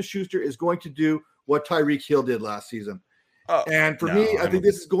Juju Smith-Schuster is going to do what Tyreek Hill did last season. And for me, I think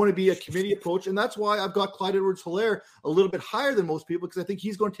this is going to be a committee approach, and that's why I've got Clyde Edwards-Helaire a little bit higher than most people, because I think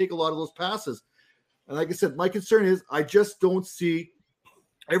he's going to take a lot of those passes. And like I said, my concern is I just don't see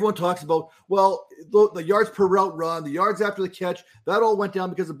 – everyone talks about, well, the yards per route run, the yards after the catch, that all went down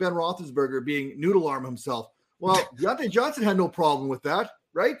because of Ben Roethlisberger being noodle arm himself. Well, Deontay Johnson had no problem with that,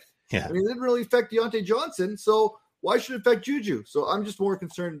 right? Yeah. I mean, it didn't really affect Deontay Johnson, so – why should it affect Juju? So I'm just more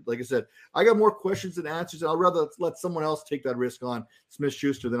concerned. Like I said, I got more questions than answers, and I'd rather let someone else take that risk on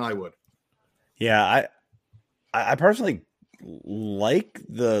Smith-Schuster than I would. Yeah, I personally like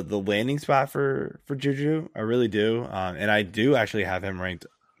the landing spot for Juju. I really do, and I do actually have him ranked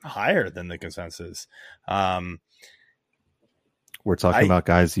higher than the consensus. We're talking about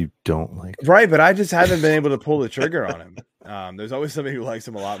guys you don't like, right? But I just haven't been able to pull the trigger on him. There's always somebody who likes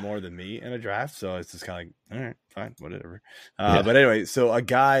him a lot more than me in a draft, so it's just kind of like, all right, fine, whatever. But anyway, so a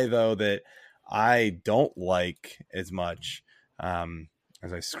guy though that I don't like as much,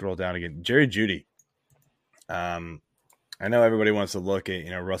 as I scroll down again, Jerry Jeudy. I know everybody wants to look at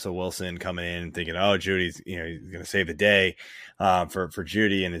Russell Wilson coming in and thinking, oh, Judy's he's going to save the day for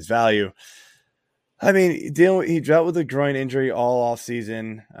Jeudy and his value. I mean, he dealt with a groin injury all off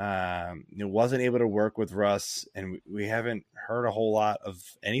season. Wasn't able to work with Russ, and we haven't heard a whole lot of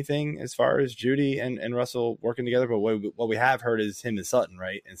anything as far as Jeudy and Russell working together. But what we have heard is him and Sutton,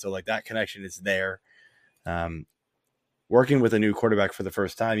 right? And so like that connection is there. Working with a new quarterback for the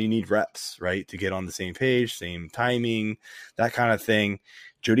first time, you need reps, right, to get on the same page, same timing, that kind of thing.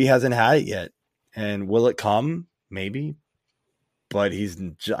 Jeudy hasn't had it yet, and will it come? Maybe. But he's,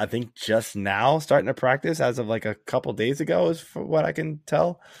 I think, just now starting to practice as of like a couple days ago, is for what I can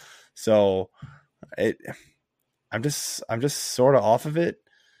tell. So, I'm just sort of off of it,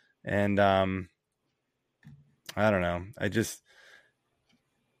 and I don't know.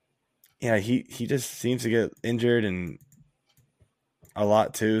 He just seems to get injured, and a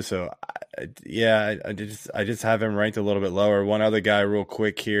lot too. So I just have him ranked a little bit lower. One other guy real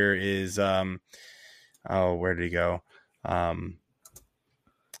quick here is where did he go?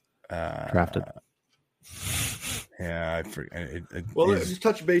 Drafted. Yeah, I forget. Well, let's just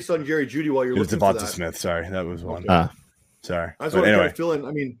touch base on Jerry Jeudy while you're It was looking for Devonta that. Smith. Sorry, that was one. Okay. Sorry. That's But what I'm anyway, trying to fill in.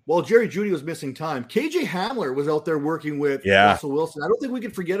 I mean, while Jerry Jeudy was missing time, KJ Hamler was out there working with Yeah. Russell Wilson. I don't think we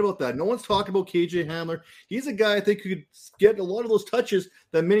can forget about that. No one's talking about KJ Hamler. He's a guy I think who could get a lot of those touches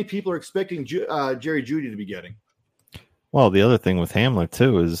that many people are expecting Jerry Jeudy to be getting. Well, the other thing with Hamler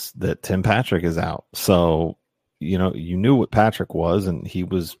too is that Tim Patrick is out. So, you knew what Patrick was, and he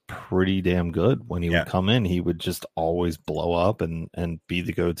was pretty damn good. When he would come in, he would just always blow up and be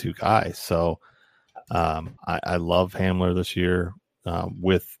the go-to guy. So I love Hamler this year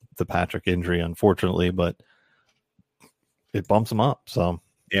with the Patrick injury, unfortunately, but it bumps him up. So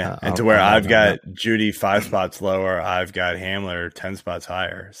yeah, and to where I've got Jeudy 5 spots lower, I've got Hamler 10 spots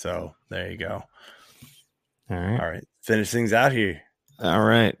higher. So there you go. All right. Finish things out here. All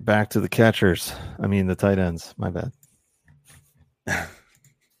right, back to the catchers. I mean, the tight ends. My bad. You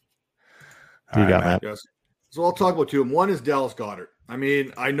got Matt? Yes. So I'll talk about two of them. One is Dallas Goedert. I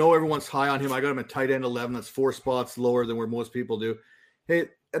mean, I know everyone's high on him. I got him at tight end 11. That's 4 spots lower than where most people do. Hey,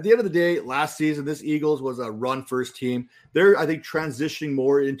 at the end of the day, last season, this Eagles was a run-first team. They're, I think, transitioning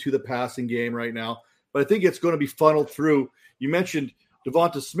more into the passing game right now. But I think it's going to be funneled through. You mentioned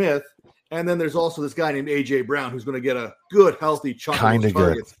Devonta Smith. And then there's also this guy named A.J. Brown who's going to get a good, healthy chunk of those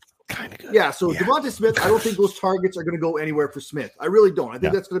targets. Kind of good. Yeah, so Devonta Smith, I don't think those targets are going to go anywhere for Smith. I really don't. I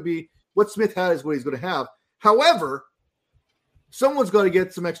think that's going to be what Smith had is what he's going to have. However, someone's got to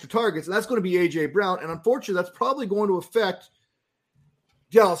get some extra targets, and that's going to be A.J. Brown. And unfortunately, that's probably going to affect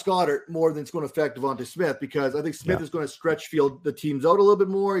Dallas Goedert more than it's going to affect Devonta Smith, because I think Smith is going to stretch field the teams out a little bit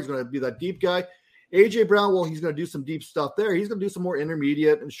more. He's going to be that deep guy. A.J. Brown, well, he's going to do some deep stuff there. He's going to do some more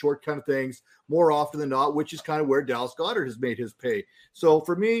intermediate and short kind of things more often than not, which is kind of where Dallas Goedert has made his pay. So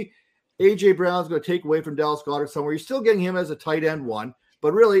for me, A.J. Brown's going to take away from Dallas Goedert somewhere. You're still getting him as a tight end 1,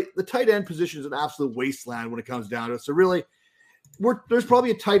 but really the tight end position is an absolute wasteland when it comes down to it. So really, there's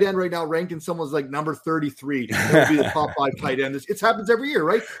probably a tight end right now ranked in someone's like number 33. That would be the top 5 tight end. It happens every year,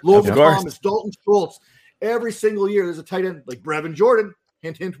 right? Logan Thomas, Dalton Schultz. Every single year there's a tight end like Brevin Jordan.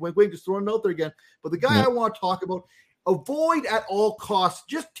 Hint, hint, wink, wink, just throwing him out there again. But the guy I want to talk about, avoid at all costs.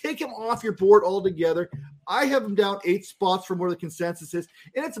 Just take him off your board altogether. I have him down 8 spots from where the consensus is,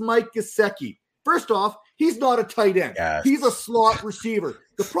 and it's Mike Gesicki. First off, he's not a tight end. Yes. He's a slot receiver.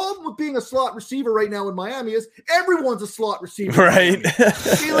 The problem with being a slot receiver right now in Miami is everyone's a slot receiver. Right.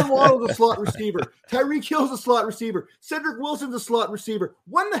 Jalen Waddle's a slot receiver. Tyreek Hill's a slot receiver. Cedric Wilson's a slot receiver.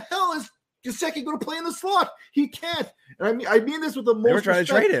 When the hell is Gesicki going to play in the slot? He can't. And I mean this with the most. They were trying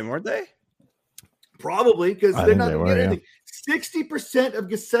to trade him, weren't they? Probably, because they're not going to get anything. 60% of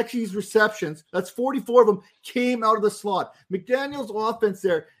Gesicki's receptions, that's 44 of them, came out of the slot. McDaniel's offense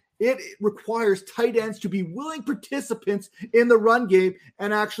there, it requires tight ends to be willing participants in the run game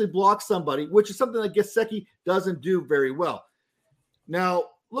and actually block somebody, which is something that Gesicki doesn't do very well. Now,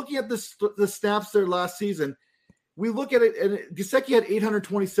 looking at the snaps there last season, we look at it, and Gesicki had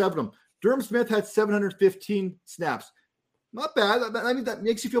 827 of them. Durham Smith had 715 snaps. Not bad. I mean, that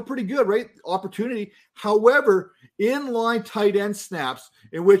makes you feel pretty good, right? Opportunity. However, in-line tight end snaps,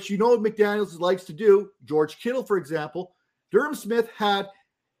 in which you know what McDaniels likes to do, George Kittle, for example, Durham Smith had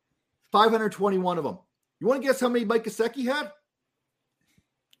 521 of them. You want to guess how many Mike Gesicki had?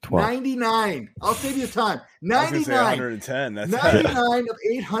 12. 99. I'll save you the time. 99. 110. That's 99 of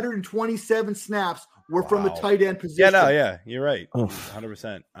 827 snaps were from the tight end position. Yeah, you're right.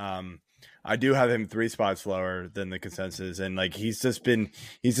 100%. I do have him 3 spots lower than the consensus, and like he's just been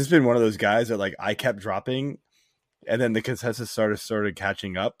one of those guys that like I kept dropping, and then the consensus started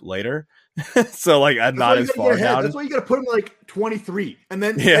catching up later. So like I'm not as far down. That's why you got to put him like 23, and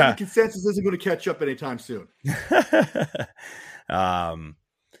then the consensus isn't going to catch up anytime soon.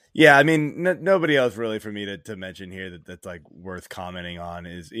 Yeah, I mean, nobody else really for me to mention here that's like worth commenting on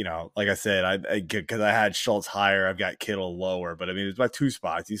is, you know, like I said, because I had Schultz higher, I've got Kittle lower, but I mean, it's by 2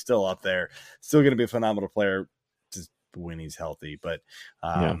 spots. He's still up there, still going to be a phenomenal player just when he's healthy. But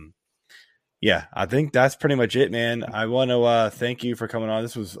yeah, I think that's pretty much it, man. I want to thank you for coming on.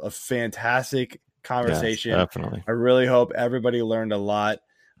 This was a fantastic conversation. Yes, definitely. I really hope everybody learned a lot.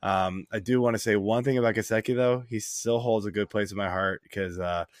 I do want to say one thing about Gesicki, though. He still holds a good place in my heart because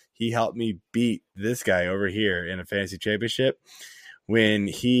he helped me beat this guy over here in a fantasy championship when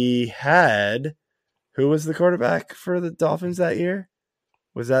he had – who was the quarterback for the Dolphins that year?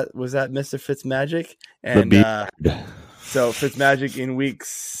 Was that Mr. Fitzmagic? And so Fitzmagic in week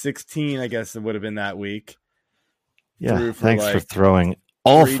 16, I guess it would have been that week, Yeah, threw for thanks for like throwing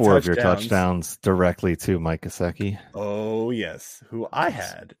all 3 4 of your touchdowns. touchdowns directly to Mike Gesicki. Oh, yes, who I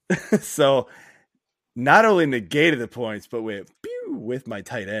had. So not only negated the points, but went pew with my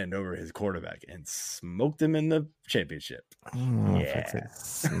tight end over his quarterback and smoked him in the championship. I don't know if I'd say Yeah.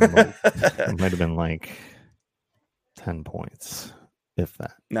 smoked. It might have been like 10 points, if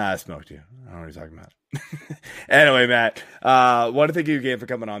that. Nah, I smoked you. I don't know what you're talking about. Anyway, Matt, want to thank you again for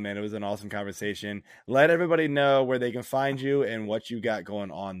coming on, man. It was an awesome conversation. Let everybody know where they can find you and what you got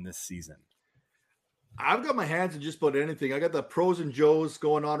going on this season. I've got my hands in just about anything. I got the Pros and Joes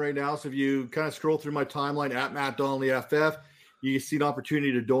going on right now. So if you kind of scroll through my timeline at Matt Donnelly FF, you see an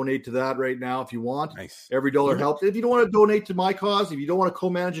opportunity to donate to that right now if you want. Nice. Every dollar helps. If you don't want to donate to my cause, if you don't want to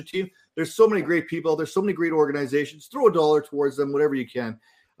co-manage a team, there's so many great people. There's so many great organizations. Throw $1 towards them, whatever you can.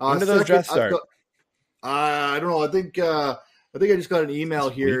 When do those drafts start? I don't know. I think I just got an email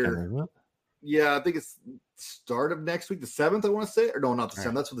here. Weekend, isn't it? Yeah, I think it's start of next week, the 7th, I want to say. Or no, not the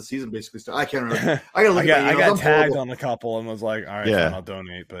 7th. That's when the season basically starts. I can't remember. I got tagged on a couple and was like, all right, fine, I'll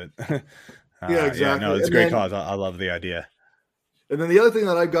donate. But yeah, exactly. No, it's a great cause. I love the idea. And then the other thing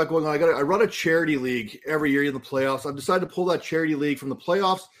that I've got going on, I run a charity league every year in the playoffs. I've decided to pull that charity league from the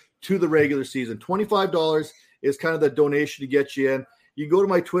playoffs to the regular season. $25 is kind of the donation to get you in. You go to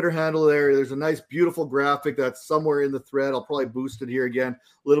my Twitter handle there. There's a nice, beautiful graphic that's somewhere in the thread. I'll probably boost it here again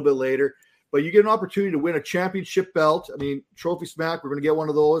a little bit later. But you get an opportunity to win a championship belt. I mean, Trophy Smack, we're going to get one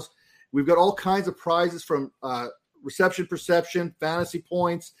of those. We've got all kinds of prizes from reception perception, fantasy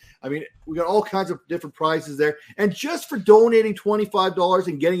points. I mean, we got all kinds of different prizes there. And just for donating $25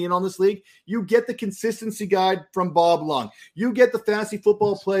 and getting in on this league, you get the consistency guide from Bob Lung. You get the fantasy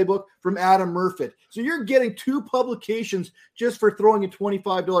football playbook from Adam Murfitt. So you're getting 2 publications just for throwing in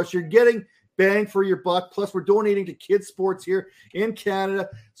 $25. You're getting bang for your buck. Plus, we're donating to kids sports here in Canada.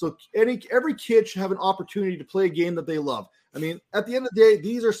 So every kid should have an opportunity to play a game that they love. I mean, at the end of the day,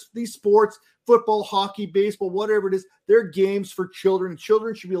 these sports, football, hockey, baseball, whatever it is, they're games for children.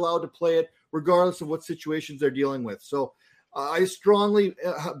 Children should be allowed to play it regardless of what situations they're dealing with. So I strongly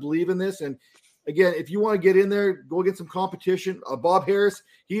believe in this. And again, if you want to get in there, go get some competition. Bob Harris,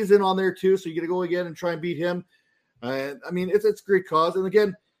 he's in on there too. So you got to go again and try and beat him. I mean, it's a great cause. And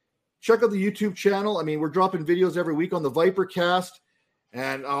again, check out the YouTube channel. I mean, we're dropping videos every week on the Vipercast.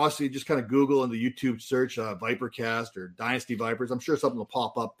 And obviously, just kind of Google in the YouTube search Vipercast or Dynasty Vipers. I'm sure something will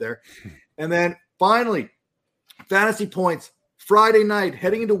pop up there. And then finally, Fantasy Points, Friday night,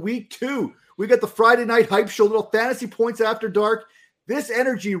 heading into week 2. We got the Friday night hype show, little Fantasy Points After Dark. This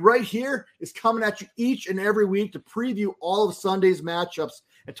energy right here is coming at you each and every week to preview all of Sunday's matchups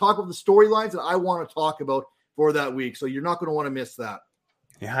and talk about the storylines that I want to talk about for that week. So you're not going to want to miss that.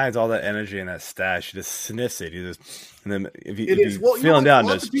 He hides all that energy in that stash. He just sniffs it. He just, and then if he's down, feeling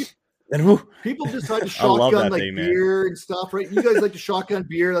down, people decide to shotgun like beer and stuff, right? You guys like to shotgun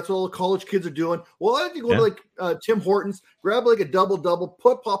beer. That's what all the college kids are doing. Well, I like to go to like Tim Hortons, grab like a double,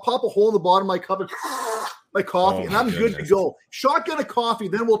 pop a hole in the bottom of my cup and my coffee, and I'm good to go. Shotgun a coffee,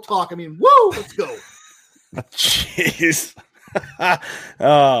 then we'll talk. I mean, woo, let's go. Jeez.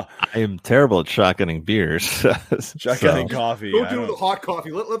 I am terrible at shotgunning beers. Shotgunning coffee. Don't do it with hot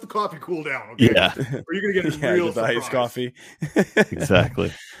coffee. Let the coffee cool down. Okay? Yeah. Or you're going to get a real iced coffee.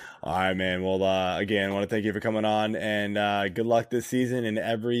 Exactly. All right, man. Well, again, I want to thank you for coming on, and good luck this season in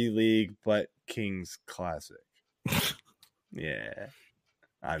every league but Kings Classic. Yeah.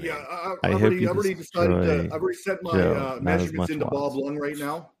 I've already decided I've already set my measurements into Bob Lung right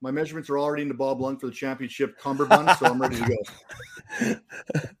now. My measurements are already into Bob Lung for the championship cummerbund, so I'm ready to go.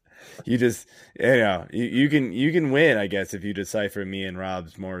 You just, you can win, I guess, if you decipher me and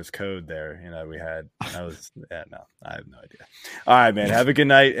Rob's Morse code there. I have no idea. All right, man. Have a good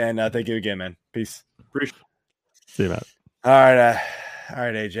night, and thank you again, man. Peace. Appreciate it. See you, Matt. All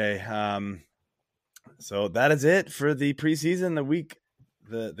right, AJ. So that is it for the preseason. The week,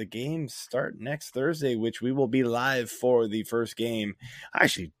 the games start next Thursday, which we will be live for the first game.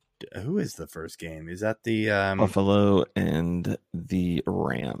 Actually, who is the first game? Is that the Buffalo and the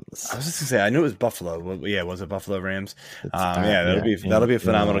Rams? I was just gonna say I knew it was Buffalo. Yeah, was it Buffalo Rams? That'll be a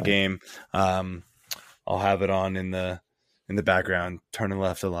phenomenal game. I'll have it on in the background, turning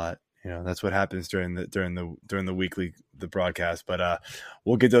left a lot. That's what happens during the weekly broadcast. But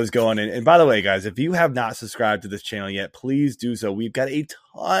we'll get those going. And by the way, guys, if you have not subscribed to this channel yet, please do so. We've got a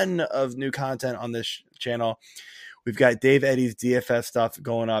ton of new content on this channel. We've got Dave Eddy's DFS stuff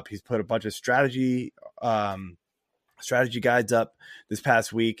going up. He's put a bunch of strategy guides up this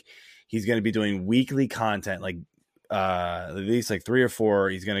past week. He's going to be doing weekly content, like at least like 3 or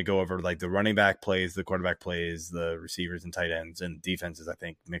 4. He's going to go over like the running back plays, the quarterback plays, the receivers and tight ends and defenses, I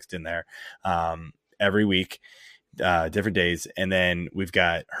think, mixed in there every week. different days. And then we've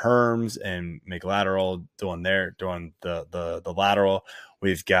got Herms and McLateral doing the lateral.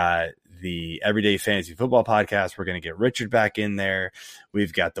 We've got the Everyday Fantasy Football Podcast. We're going to get Richard back in there.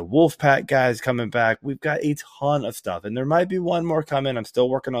 We've got the Wolfpack guys coming back. We've got a ton of stuff, and there might be one more coming. I'm still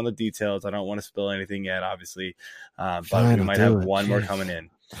working on the details. I don't want to spill anything yet, obviously, but we might have one more coming in.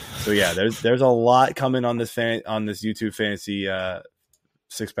 So yeah, there's a lot coming on this YouTube fantasy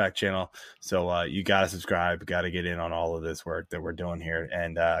six pack channel. So you got to subscribe, got to get in on all of this work that we're doing here.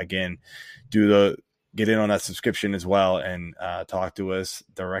 And again, get in on that subscription as well and talk to us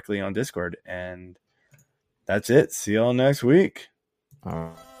directly on Discord. And that's it. See y'all next week. All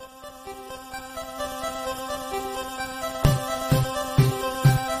right.